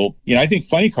 So, I think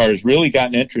Funny Car has really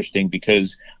gotten interesting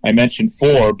because I mentioned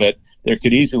 4, but there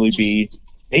could easily be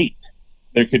 8.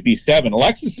 There could be 7.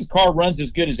 Alexis's car runs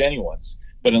as good as anyone's,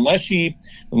 but unless she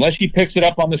picks it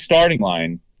up on the starting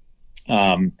line,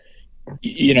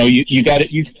 you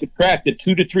subtract the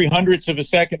 2 to 300ths of a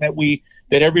second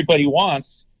that everybody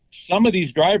wants. Some of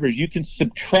these drivers, you can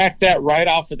subtract that right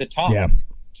off of the top. Yeah.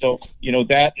 So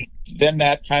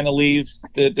that kind of leaves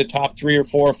the top 3 or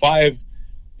 4 or 5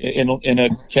 in a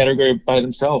category by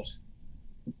themselves.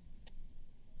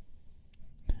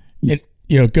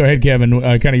 Go ahead, Kevin.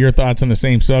 Kind of your thoughts on the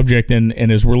same subject, and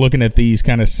as we're looking at these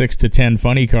kind of 6 to 10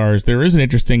 funny cars, there is an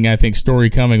interesting, I think, story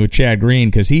coming with Chad Green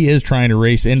because he is trying to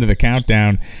race into the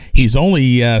countdown. He's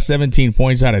only 17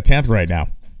 points out of 10th right now.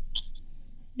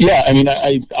 Yeah, I mean,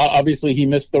 I obviously he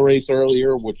missed the race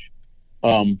earlier, which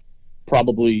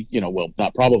probably,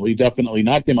 not probably, definitely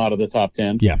knocked him out of the top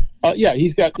 10. Yeah.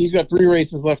 He's got 3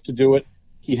 races left to do it.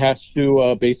 He has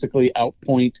to basically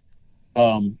outpoint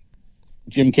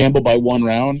Jim Campbell by 1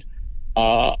 round,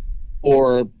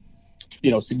 or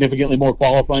significantly more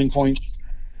qualifying points.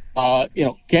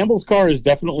 Campbell's car is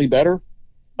definitely better.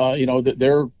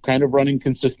 They're kind of running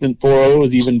consistent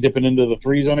 4.0s, even dipping into the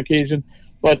 3s on occasion.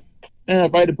 But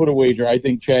if I had to put a wager, I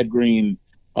think Chad Green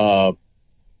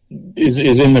is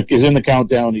in the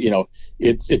countdown.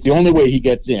 It's the only way he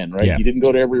gets in, right? Yeah. He didn't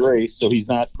go to every race, so he's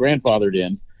not grandfathered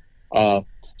in.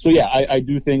 So yeah, I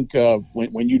do think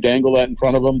when you dangle that in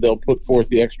front of them, they'll put forth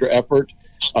the extra effort.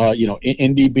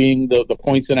 Indy being the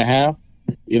points and a half,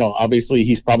 obviously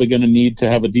he's probably going to need to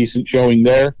have a decent showing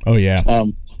there. Oh yeah.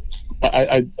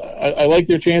 I like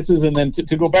their chances. And then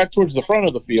to go back towards the front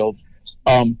of the field,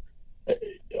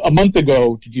 a month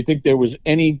ago, did you think there was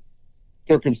any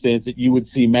circumstance that you would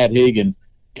see Matt Hagen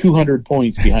 200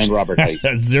 points behind Robert Hight?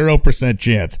 0%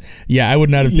 chance. Yeah, I would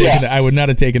not have taken. I would not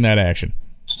have taken that action.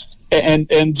 And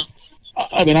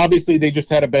I mean, obviously they just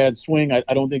had a bad swing.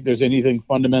 I don't think there's anything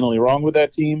fundamentally wrong with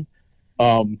that team.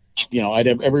 I'd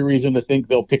have every reason to think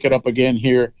they'll pick it up again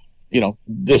here,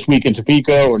 this week in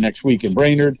Topeka or next week in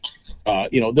Brainerd.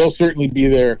 They'll certainly be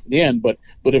there at the end. But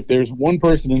if there's one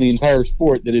person in the entire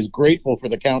sport that is grateful for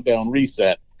the countdown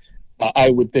reset, I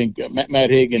would think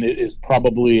Matt Hagen is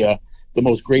probably the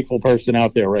most grateful person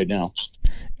out there right now.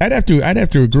 I'd have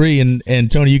to agree,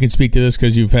 and Tony, you can speak to this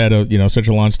because you've had such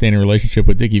a long-standing relationship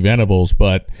with Dickie Venables,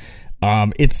 but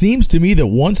it seems to me that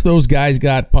once those guys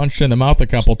got punched in the mouth a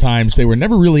couple times, they were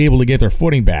never really able to get their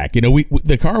footing back.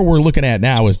 The car we're looking at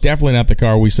now is definitely not the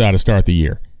car we saw to start the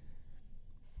year.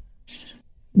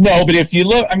 No, but if you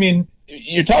look, I mean,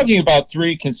 you're talking about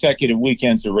 3 consecutive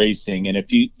weekends of racing, and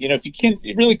if you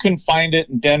really couldn't find it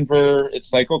in Denver,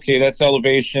 it's like, okay, that's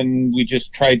elevation. We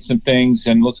just tried some things,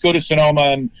 and let's go to Sonoma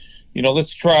and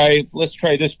let's try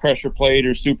this pressure plate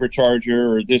or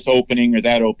supercharger or this opening or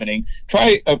that opening.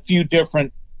 Try a few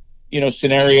different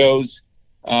scenarios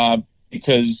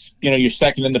because you're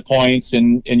second in the points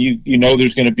and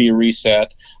there's going to be a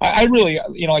reset. I really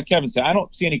like Kevin said, I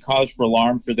don't see any cause for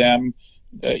alarm for them.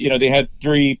 They had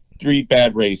three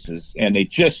bad races, and they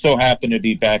just so happen to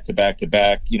be back to back to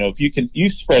back. If you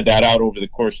spread that out over the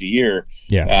course of a year,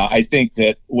 I think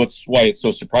that why it's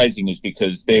so surprising is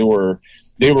because they were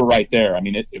right there. I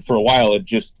mean, for a while it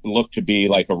just looked to be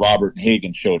like a Robert and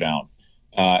Hagen showdown,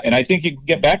 and I think you can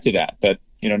get back to that. But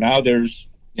now there's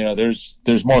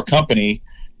more company.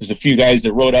 There's a few guys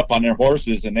that rode up on their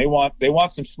horses, and they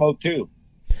want some smoke too.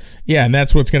 Yeah, and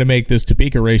that's what's going to make this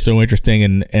Topeka race so interesting.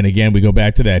 And again, we go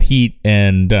back to that heat,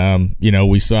 and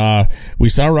we saw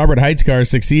Robert Height's car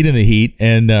succeed in the heat,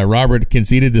 and Robert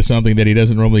conceded to something that he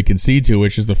doesn't normally concede to,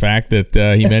 which is the fact that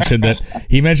he mentioned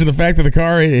the fact that the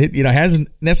car hasn't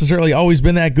necessarily always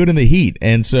been that good in the heat,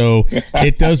 and so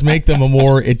it does make them a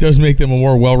more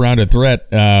well-rounded threat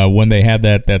when they have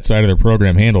that side of their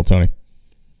program handled, Tony.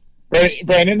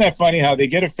 Brian, isn't that funny how they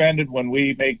get offended when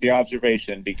we make the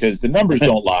observation, because the numbers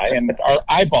don't lie and our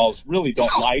eyeballs really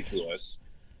don't lie to us.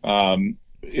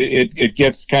 It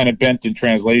gets kind of bent in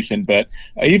translation, but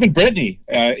even Brittany,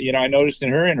 I noticed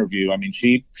in her interview, I mean,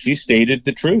 she stated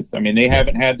the truth. I mean, they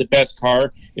haven't had the best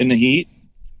car in the heat,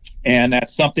 and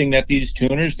that's something that these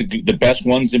tuners, the best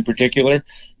ones in particular,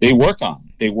 they work on.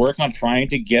 They work on trying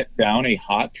to get down a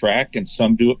hot track, and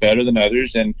some do it better than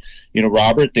others. And,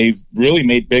 Robert, they've really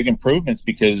made big improvements,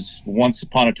 because once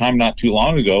upon a time, not too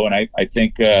long ago, and I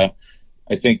think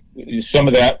some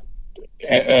of that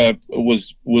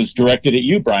was directed at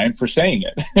you, Brian, for saying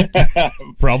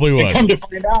it. Probably was.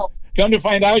 Come to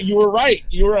find out, you were right.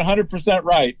 You were 100%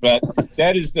 right. But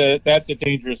that's a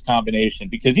dangerous combination,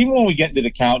 because even when we get into the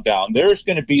countdown, there's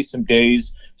going to be some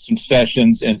days, some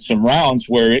sessions, and some rounds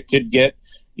where it could get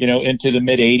into the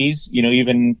mid 80s,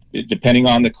 even depending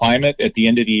on the climate at the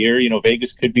end of the year.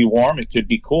 Vegas could be warm, it could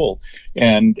be cool.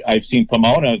 And I've seen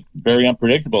Pomona very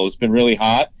unpredictable. It's been really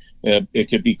hot. It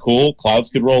could be cool. Clouds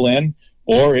could roll in,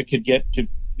 or it could get to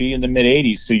be in the mid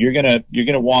 80s. So you're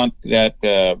gonna want that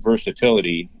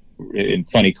versatility in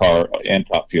funny car and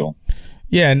top fuel.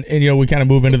 Yeah, and we kind of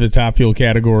move into the top fuel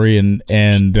category, and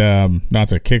not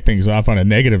to kick things off on a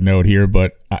negative note here,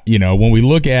 but when we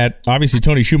look at, obviously,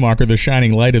 Tony Schumacher, the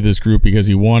shining light of this group because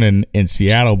he won in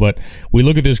Seattle, but we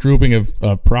look at this grouping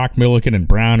of Prock, Milliken, and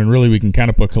Brown, and really we can kind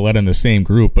of put Colette in the same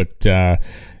group. But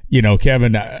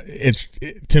Kevin, it's,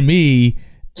 to me,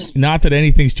 not that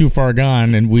anything's too far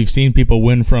gone, and we've seen people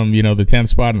win from the 10th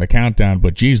spot in the countdown,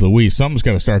 but geez Louise, something's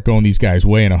got to start going these guys'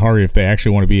 way in a hurry if they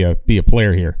actually want to be a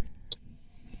player here.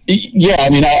 Yeah, I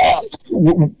mean,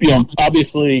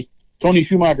 obviously Tony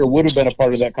Schumacher would have been a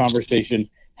part of that conversation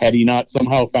had he not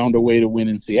somehow found a way to win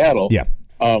in Seattle. Yeah.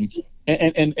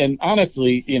 And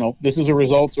honestly, this is a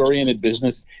results-oriented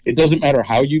business. It doesn't matter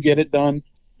how you get it done;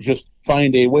 just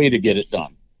find a way to get it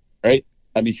done, right?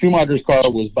 I mean, Schumacher's car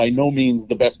was by no means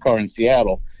the best car in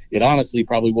Seattle. It honestly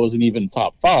probably wasn't even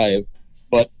top 5,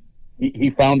 but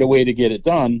he found a way to get it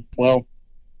done. Well,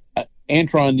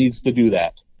 Antron needs to do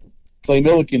that. Clay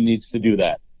Milliken needs to do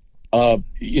that.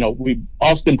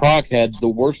 Austin Prock had the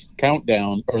worst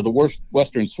countdown, or the worst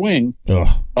Western swing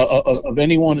of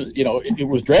anyone. It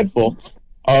was dreadful.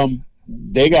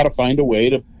 They got to find a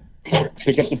way to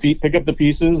pick up the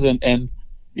pieces, and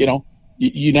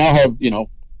you now have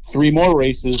 3 more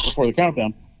races before the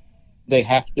countdown. They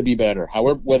have to be better.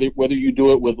 However, whether you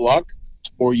do it with luck,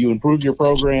 or you improve your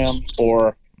program,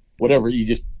 or whatever,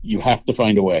 you have to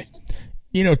find a way.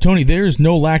 Tony, there's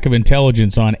no lack of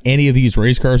intelligence on any of these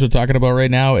race cars we're talking about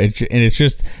right now. It's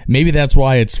just, maybe that's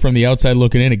why it's from the outside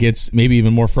looking in, it gets maybe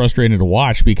even more frustrating to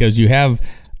watch, because you have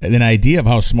an idea of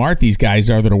how smart these guys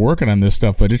are that are working on this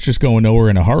stuff, but it's just going nowhere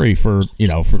in a hurry. For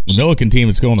the Milliken team,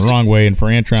 it's going the wrong way, and for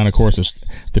Antron, of course,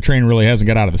 the train really hasn't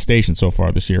got out of the station so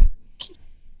far this year.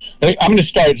 I'm going to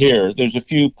start here. There's a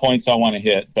few points I want to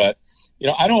hit, but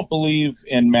I don't believe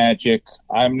in magic.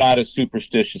 I'm not a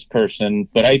superstitious person,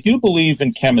 but I do believe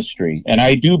in chemistry, and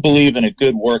I do believe in a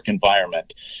good work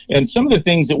environment. And some of the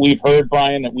things that we've heard,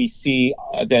 Brian, that we see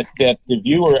that the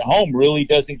viewer at home really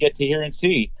doesn't get to hear and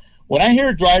see. When I hear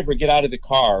a driver get out of the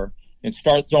car and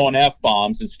start throwing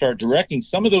F-bombs and start directing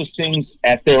some of those things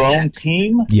at their own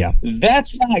team,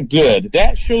 that's not good.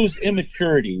 That shows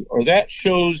immaturity, or that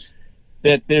shows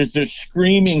that there's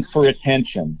screaming for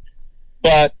attention.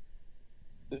 But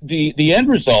the end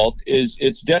result is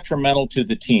it's detrimental to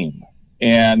the team.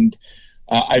 And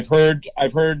I've heard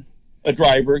a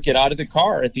driver get out of the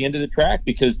car at the end of the track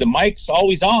because the mic's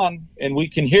always on, and we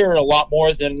can hear a lot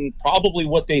more than probably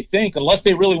what they think, unless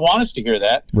they really want us to hear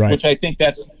that, right. Which I think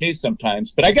that's the case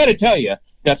sometimes. But I got to tell you,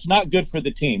 that's not good for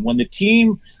the team. When the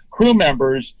team crew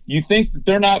members, you think that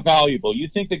they're not valuable, you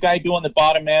think the guy doing the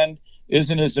bottom end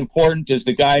isn't as important as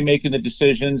the guy making the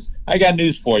decisions, I got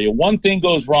news for you. One thing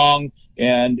goes wrong,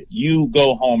 and you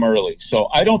go home early. So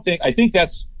I think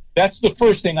that's the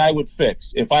first thing I would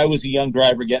fix if I was a young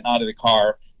driver getting out of the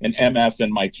car and MFing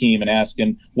my team and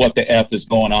asking what the F is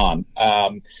going on.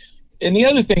 And the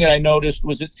other thing that I noticed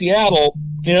was at Seattle,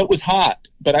 it was hot.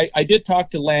 But I did talk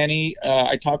to Lanny.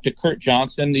 I talked to Kurt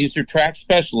Johnson. These are track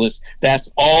specialists. That's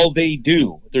all they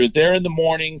do. They're there in the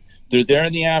morning. They're there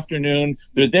in the afternoon.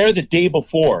 They're there the day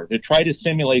before to try to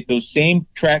simulate those same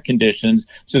track conditions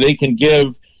so they can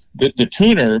give the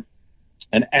tuner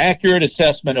an accurate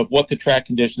assessment of what the track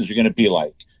conditions are going to be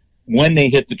like when they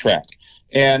hit the track.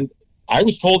 And I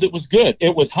was told it was good.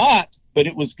 It was hot, but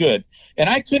it was good. And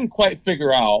I couldn't quite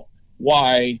figure out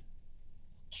why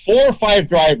 4 or 5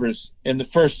 drivers in the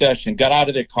first session got out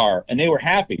of their car and they were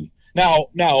happy. Now,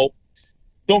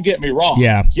 don't get me wrong.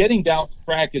 Yeah. Getting down the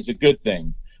track is a good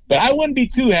thing. But I wouldn't be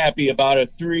too happy about a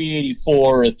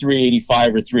 384, a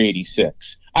 385, or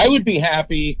 386. I would be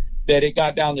happy that it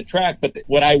got down the track, but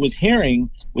what I was hearing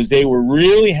was they were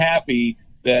really happy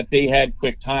that they had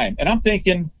quick time. And I'm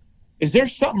thinking, is there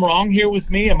something wrong here with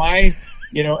me? Am I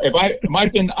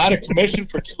been out of commission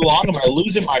for too long? Am I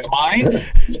losing my mind?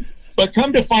 But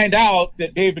come to find out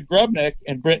that David Grubnick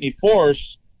and Brittany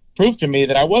Force proved to me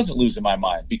that I wasn't losing my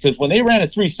mind, because when they ran a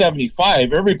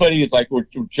 375, everybody was like, their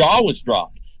jaw was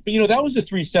dropped. But, that was a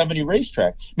 370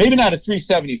 racetrack. Maybe not a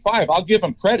 375. I'll give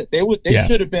them credit. They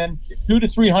should have been 2 to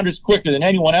 300s quicker than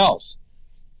anyone else.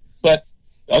 But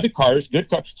other cars, good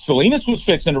cars. Salinas was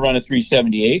fixing to run a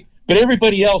 378, but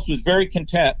everybody else was very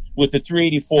content with a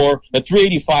 384, a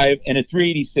 385, and a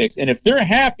 386. And if they're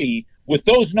happy with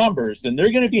those numbers, then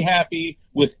they're going to be happy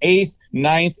with 8th,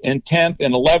 9th, and 10th,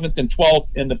 and 11th, and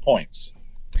 12th in the points.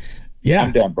 Yeah,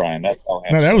 I'm done, Brian. That's all.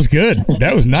 No, that was good.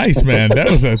 That was nice, man.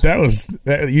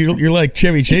 You're like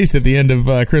Chevy Chase at the end of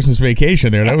Christmas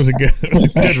Vacation. There, that was a good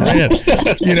rant.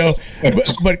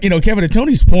 But Kevin, to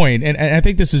Tony's point, and I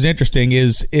think this is interesting,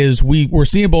 is we're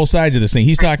seeing both sides of this thing.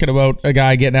 He's talking about a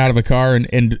guy getting out of a car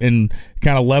and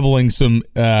kind of leveling some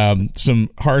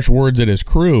harsh words at his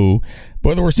crew.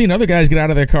 But we're seeing other guys get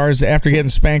out of their cars after getting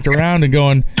spanked around and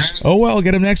going, oh, well, I'll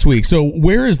get him next week. So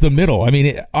where is the middle? I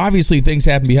mean, obviously things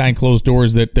happen behind closed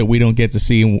doors that we don't get to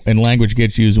see, and language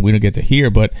gets used and we don't get to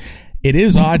hear. But it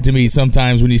is odd to me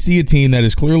sometimes when you see a team that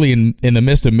is clearly in the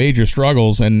midst of major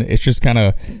struggles, and it's just kind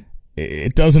of,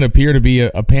 it doesn't appear to be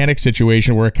a panic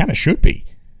situation where it kind of should be.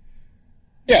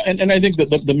 Yeah, and I think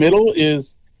that the middle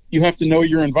is, you have to know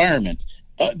your environment.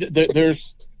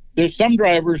 There's some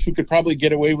drivers who could probably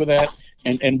get away with that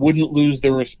and wouldn't lose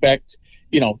their respect.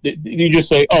 You just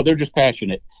say, oh, they're just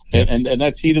passionate, and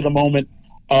that's heat of the moment.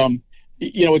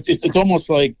 It's almost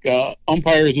like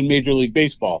umpires in Major League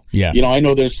Baseball. Yeah. I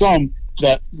know there's some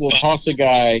that will toss a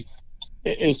guy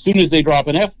as soon as they drop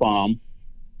an F-bomb,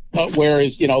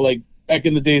 whereas, like back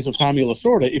in the days of Tommy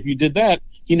Lasorda, if you did that,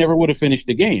 he never would have finished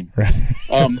the game. Right.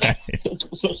 I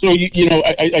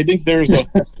think there's a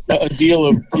deal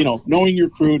of, knowing your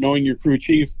crew, knowing your crew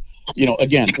chief.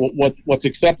 Again, what's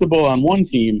acceptable on one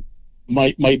team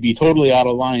might be totally out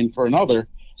of line for another.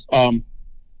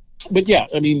 But yeah,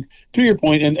 I mean, to your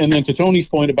point, and then to Tony's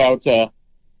point about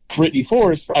Brittany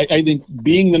Force, I think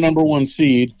being the number 1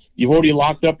 seed, you've already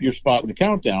locked up your spot in the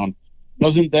countdown.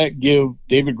 Doesn't that give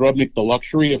David Grubnick the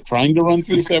luxury of trying to run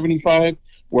 375,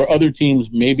 where other teams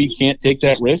maybe can't take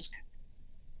that risk?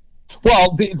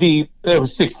 Well, there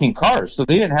was 16 cars, so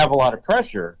they didn't have a lot of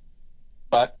pressure.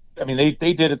 But I mean,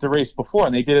 they did it the race before,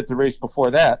 and they did it the race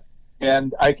before that,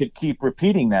 and I could keep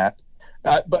repeating that.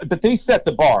 But they set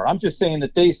the bar. I'm just saying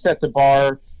that they set the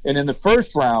bar. And in the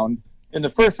first round,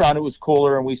 it was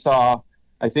cooler, and we saw,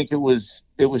 I think it was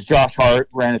Josh Hart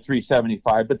ran a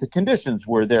 375, but the conditions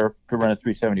were there to run a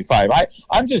 375.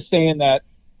 I'm just saying that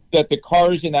the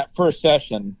cars in that first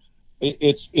session,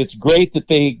 it's great that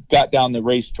they got down the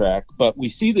racetrack, but we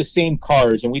see the same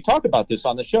cars, and we talk about this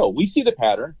on the show. We see the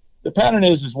pattern. The pattern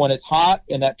is when it's hot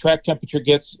and that track temperature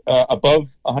gets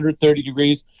above 130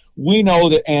 degrees, we know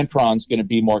that Antron's going to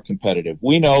be more competitive.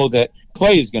 We know that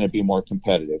Clay is going to be more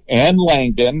competitive, and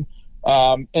Langdon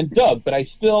and Doug. But I've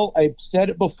said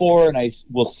it before, and I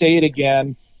will say it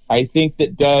again. I think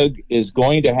that Doug is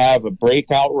going to have a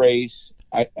breakout race.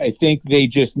 I think they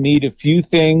just need a few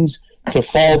things to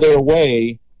fall their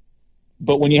way.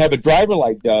 But when you have a driver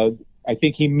like Doug, I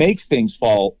think he makes things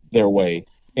fall their way.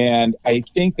 And I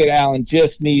think that Alan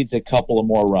just needs a couple of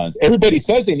more runs. Everybody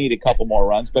says they need a couple more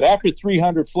runs, but after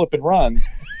 300 flipping runs,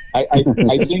 I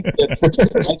think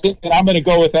that I'm going to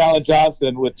go with Alan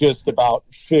Johnson with just about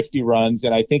 50 runs,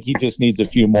 and I think he just needs a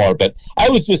few more. But I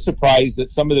was just surprised that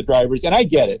some of the drivers, and I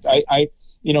get it. Hey,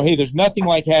 there's nothing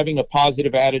like having a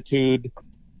positive attitude,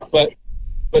 but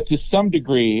to some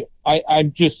degree,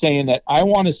 I'm just saying that I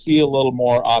want to see a little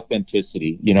more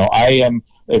authenticity. I am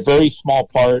a very small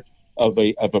part of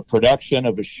a production,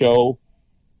 of a show,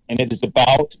 and it is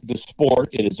about the sport.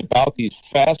 It is about these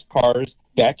fast cars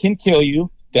that can kill you,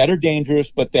 that are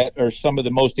dangerous, but that are some of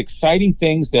the most exciting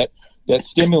things that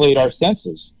stimulate our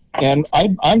senses. And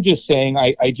I'm just saying,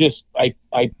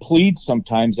 I plead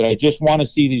sometimes that I just want to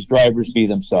see these drivers be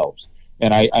themselves.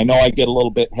 And I know I get a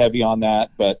little bit heavy on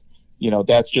that, but,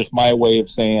 that's just my way of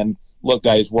saying, look,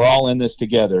 guys, we're all in this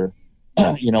together,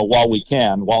 while we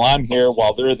can, while I'm here,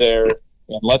 while they're there,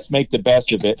 and let's make the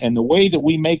best of it. And the way that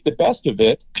we make the best of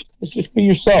it is just be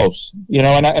yourselves,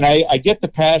 and I get the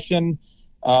passion.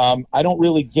 I don't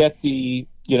really get the,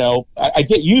 I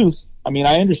get youth. I mean,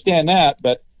 I understand that,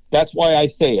 but that's why I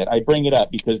say it. I bring it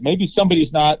up because maybe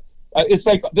somebody's not, it's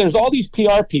like there's all these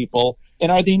PR people,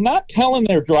 and are they not telling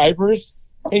their drivers,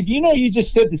 hey, do you know you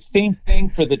just said the same thing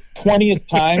for the 20th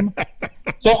time?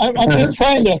 So I'm just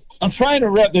trying to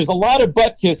rep. There's a lot of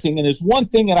butt kissing, and there's one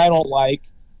thing that I don't like,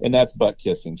 and that's butt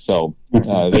kissing. So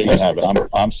there you have it.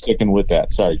 I'm sticking with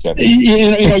that. Sorry, Kevin.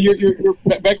 You're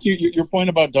back to your point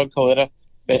about Doug Coletta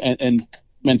and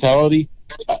mentality.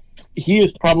 He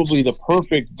is probably the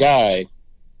perfect guy.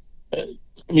 I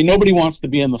mean, nobody wants to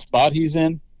be in the spot he's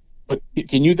in, but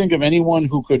can you think of anyone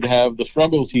who could have the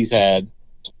struggles he's had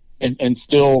and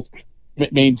still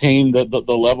maintain the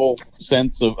level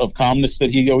sense of calmness that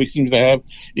he always seems to have?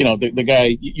 The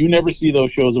guy, you never see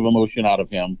those shows of emotion out of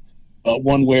him,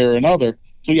 one way or another.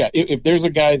 So yeah, if there's a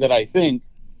guy that I think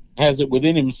has it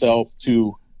within himself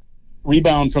to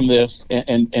rebound from this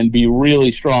and be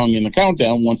really strong in the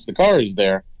countdown once the car is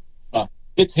there,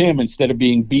 it's him, instead of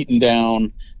being beaten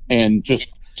down and just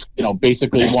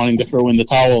basically wanting to throw in the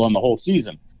towel on the whole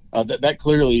season. That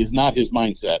clearly is not his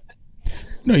mindset.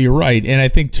 No, you're right. And I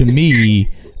think, to me,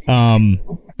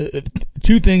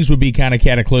 two things would be kind of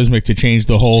cataclysmic to change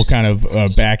the whole kind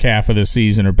of back half of the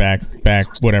season, or back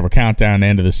whatever countdown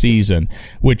end of the season,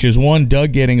 which is, one,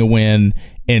 Doug getting a win,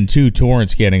 and two,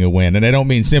 Torrance getting a win. And I don't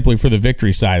mean simply for the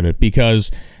victory side of it,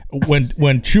 because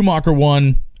when Schumacher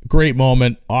won, great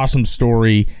moment, awesome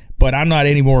story, but I'm not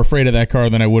any more afraid of that car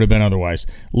than I would have been otherwise.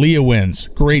 Leah wins.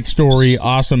 Great story,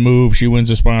 awesome move. She wins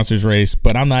the sponsors race,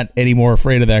 but I'm not any more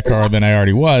afraid of that car than I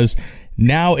already was.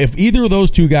 Now, if either of those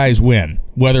two guys win,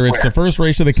 whether it's the first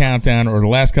race of the countdown or the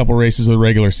last couple races of the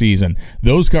regular season,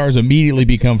 those cars immediately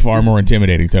become far more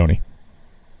intimidating, Tony.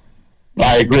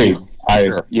 I agree.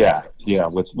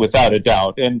 Without a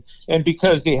doubt. And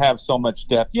because they have so much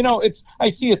depth, I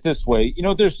see it this way.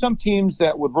 There's some teams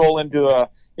that would roll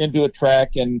into a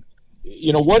track, and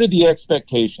what are the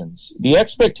expectations? The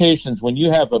expectations when you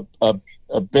have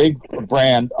a big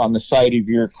brand on the side of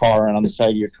your car and on the side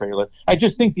of your trailer, I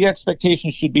just think the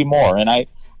expectations should be more. And I'm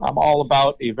all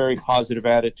about a very positive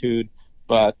attitude,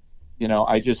 but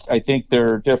I think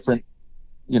there are different.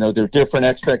 There are different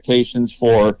expectations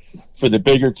for the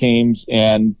bigger teams,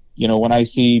 and when I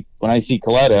see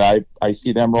Coletta, I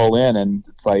see them roll in, and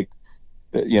it's like,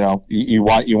 you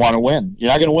want to win. You're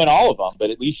not going to win all of them,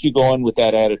 but at least you go in with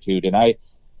that attitude. And I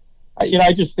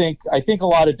think a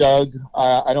lot of Doug.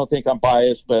 I don't think I'm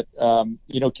biased, but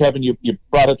Kevin, you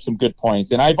brought up some good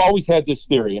points, and I've always had this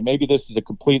theory, and maybe this is a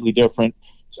completely different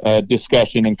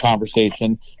discussion and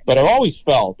conversation, but I've always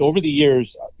felt over the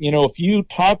years, if you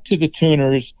talk to the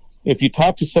tuners, if you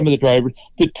talk to some of the drivers,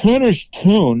 the tuners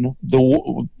tune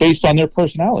based on their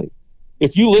personality.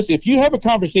 If you have a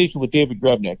conversation with David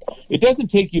Grubnick, it doesn't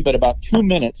take you but about 2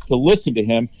 minutes to listen to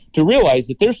him to realize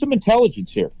that there's some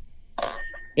intelligence here.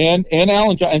 And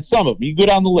Alan John, and some of them, you go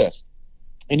down the list,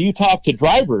 and you talk to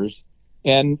drivers,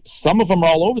 and some of them are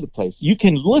all over the place. You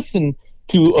can listen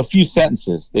to a few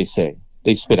sentences they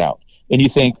spit out, and you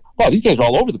think, wow, these guys are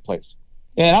all over the place.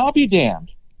 And I'll be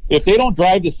damned if they don't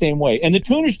drive the same way. And the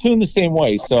tuners tune the same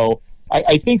way. So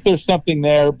I think there's something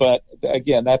there, but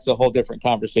again, that's a whole different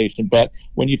conversation. But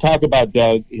when you talk about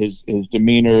Doug, his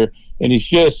demeanor, and he's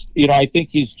just, I think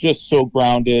he's just so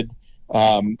grounded.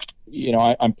 I'm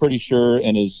pretty sure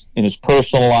in his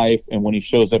personal life and when he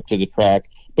shows up to the track.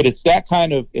 But it's that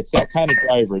kind of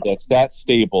driver that's that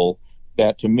stable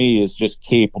that to me is just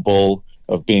capable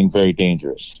of being very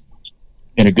dangerous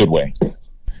in a good way.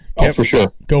 Kevin, for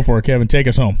sure. Go for it, Kevin. Take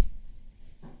us home.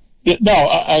 No,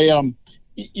 I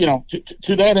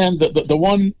to that end, the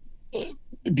one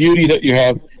beauty that you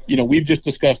have, we've just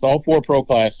discussed all four pro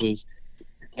classes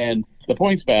and the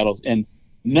points battles, and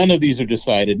none of these are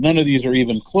decided. None of these are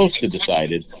even close to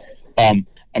decided.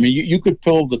 You could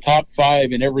fill the top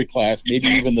 5 in every class, maybe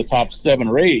even the top 7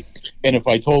 or 8. And if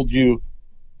I told you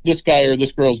this guy or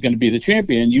this girl is going to be the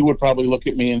champion, you would probably look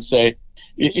at me and say,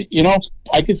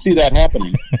 I could see that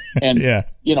happening. And, yeah.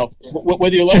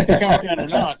 Whether you like the countdown or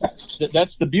not,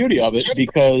 that's the beauty of it,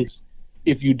 because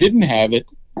if you didn't have it,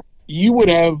 you would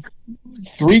have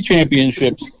 3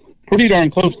 championships pretty darn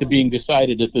close to being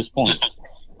decided at this point.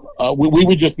 We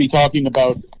would just be talking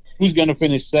about who's going to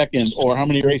finish second or how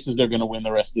many races they're going to win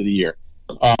the rest of the year.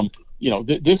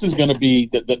 This is going to be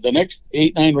the next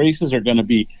 8-9 races are going to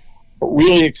be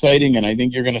really exciting, and I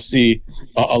think you're going to see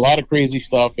a lot of crazy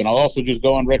stuff. And I'll also just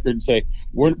go on record and say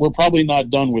we're probably not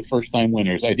done with first-time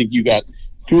winners. I think you got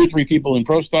 2 or 3 people in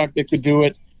pro stock that could do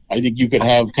it. I think you could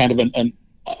have kind of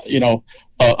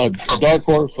a dark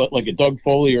horse like a Doug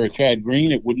Foley or a Chad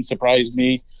Green. It wouldn't surprise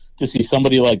me to see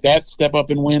somebody like that step up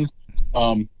and win.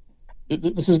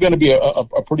 This is going to be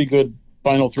a pretty good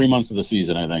final 3 months of the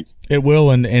season, I think. It will,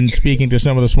 and speaking to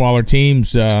some of the smaller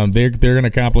teams, they're going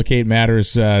to complicate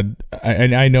matters.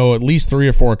 I know at least 3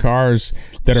 or 4 cars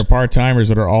that are part-timers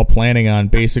that are all planning on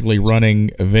basically running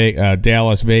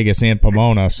Dallas, Vegas, and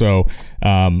Pomona. So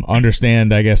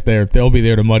understand, I guess they'll be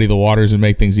there to muddy the waters and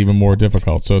make things even more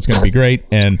difficult. So it's going to be great.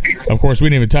 And of course, we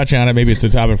didn't even touch on it. Maybe it's a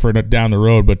topic for down the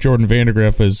road. But Jordan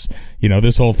Vandergriff is,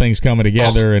 this whole thing's coming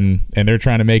together, and they're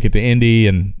trying to make it to Indy,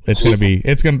 and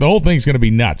the whole thing's going to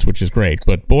be nuts, which is great.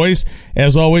 But boys,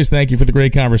 as always, thank you for the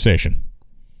great conversation.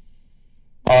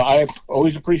 I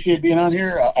always appreciate being on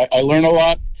here. I learn a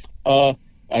lot. I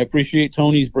appreciate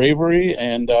Tony's bravery,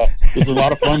 and this is a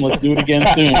lot of fun. Let's do it again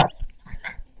soon.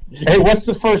 Hey, what's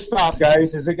the first stop,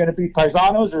 guys? Is it going to be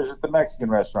Paisanos or is it the Mexican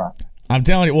restaurant? I'm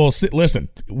telling you, well, listen,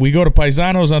 we go to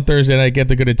Paisanos on Thursday night, get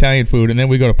the good Italian food, and then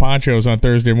we go to Poncho's on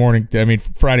Friday morning to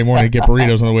get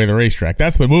burritos on the way to the racetrack.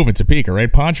 That's the move in Topeka,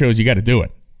 right? Poncho's, you got to do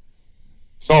it.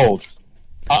 Sold.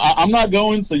 I'm not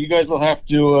going, so you guys will have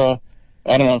to,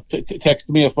 text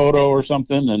me a photo or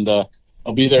something, and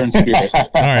I'll be there in spirit.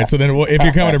 All right, so then if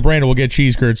you're coming to Brainerd, we'll get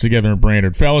cheese curds together in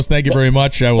Brainerd. Fellas, thank you very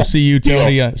much. I will see you,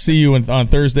 Tony. See you on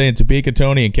Thursday in Topeka,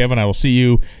 Tony, and Kevin, I will see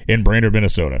you in Brainerd,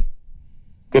 Minnesota.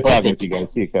 Good talking to you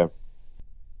guys. See you, Kev.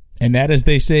 And that, as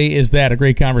they say, is that a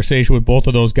great conversation with both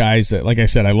of those guys. Like I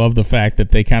said, I love the fact that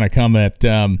they kind of come at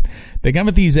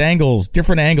these angles,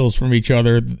 different angles from each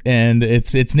other, and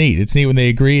it's neat. It's neat when they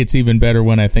agree. It's even better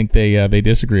when I think they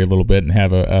disagree a little bit and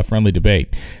have a friendly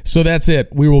debate. So that's it.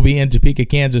 We will be in Topeka,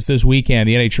 Kansas this weekend.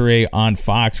 The NHRA on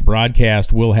Fox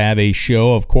broadcast will have a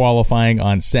show of qualifying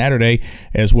on Saturday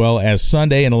as well as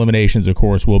Sunday, and eliminations, of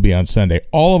course, will be on Sunday.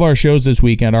 All of our shows this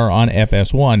weekend are on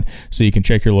FS1, so you can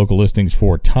check your local listings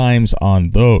for times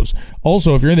on those.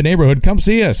 Also, if you're in the neighborhood, come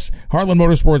see us. Heartland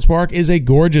Motorsports Park is a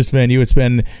gorgeous venue. It's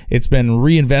been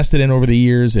reinvested in over the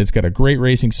years. It's got a great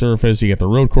racing surface. You get the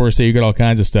road course there. You got all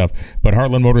kinds of stuff. But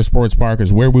Heartland Motorsports Park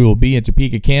is where we will be in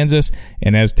Topeka, Kansas.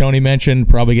 And as Tony mentioned,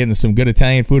 probably getting some good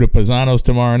Italian food at Pisano's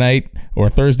tomorrow night, or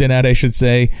Thursday night, I should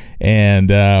say.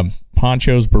 And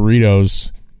Poncho's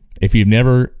Burritos. If you've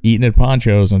never eaten at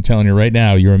Poncho's, I'm telling you right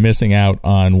now, you're missing out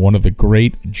on one of the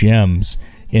great gems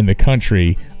in the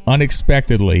country,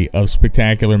 unexpectedly, of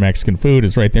spectacular Mexican food.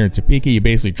 It's right there in Topeka. You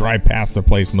basically drive past the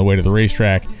place on the way to the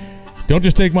racetrack. Don't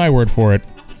just take my word for it.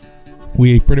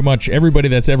 We pretty much, everybody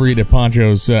that's ever eaten at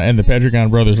Poncho's, and the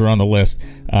Pedregon brothers are on the list,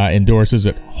 endorses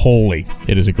it wholly.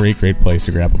 It is a great, great place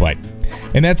to grab a bite.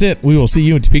 And that's it. We will see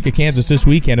you in Topeka, Kansas this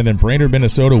weekend, and then Brainerd,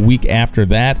 Minnesota week after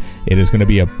that. It is going to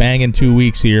be a banging 2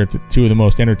 weeks here, 2 of the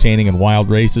most entertaining and wild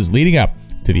races leading up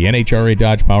to the NHRA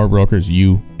Dodge Power Brokers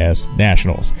U.S.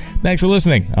 Nationals. Thanks for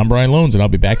listening. I'm Brian Lohnes, and I'll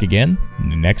be back again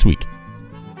next week.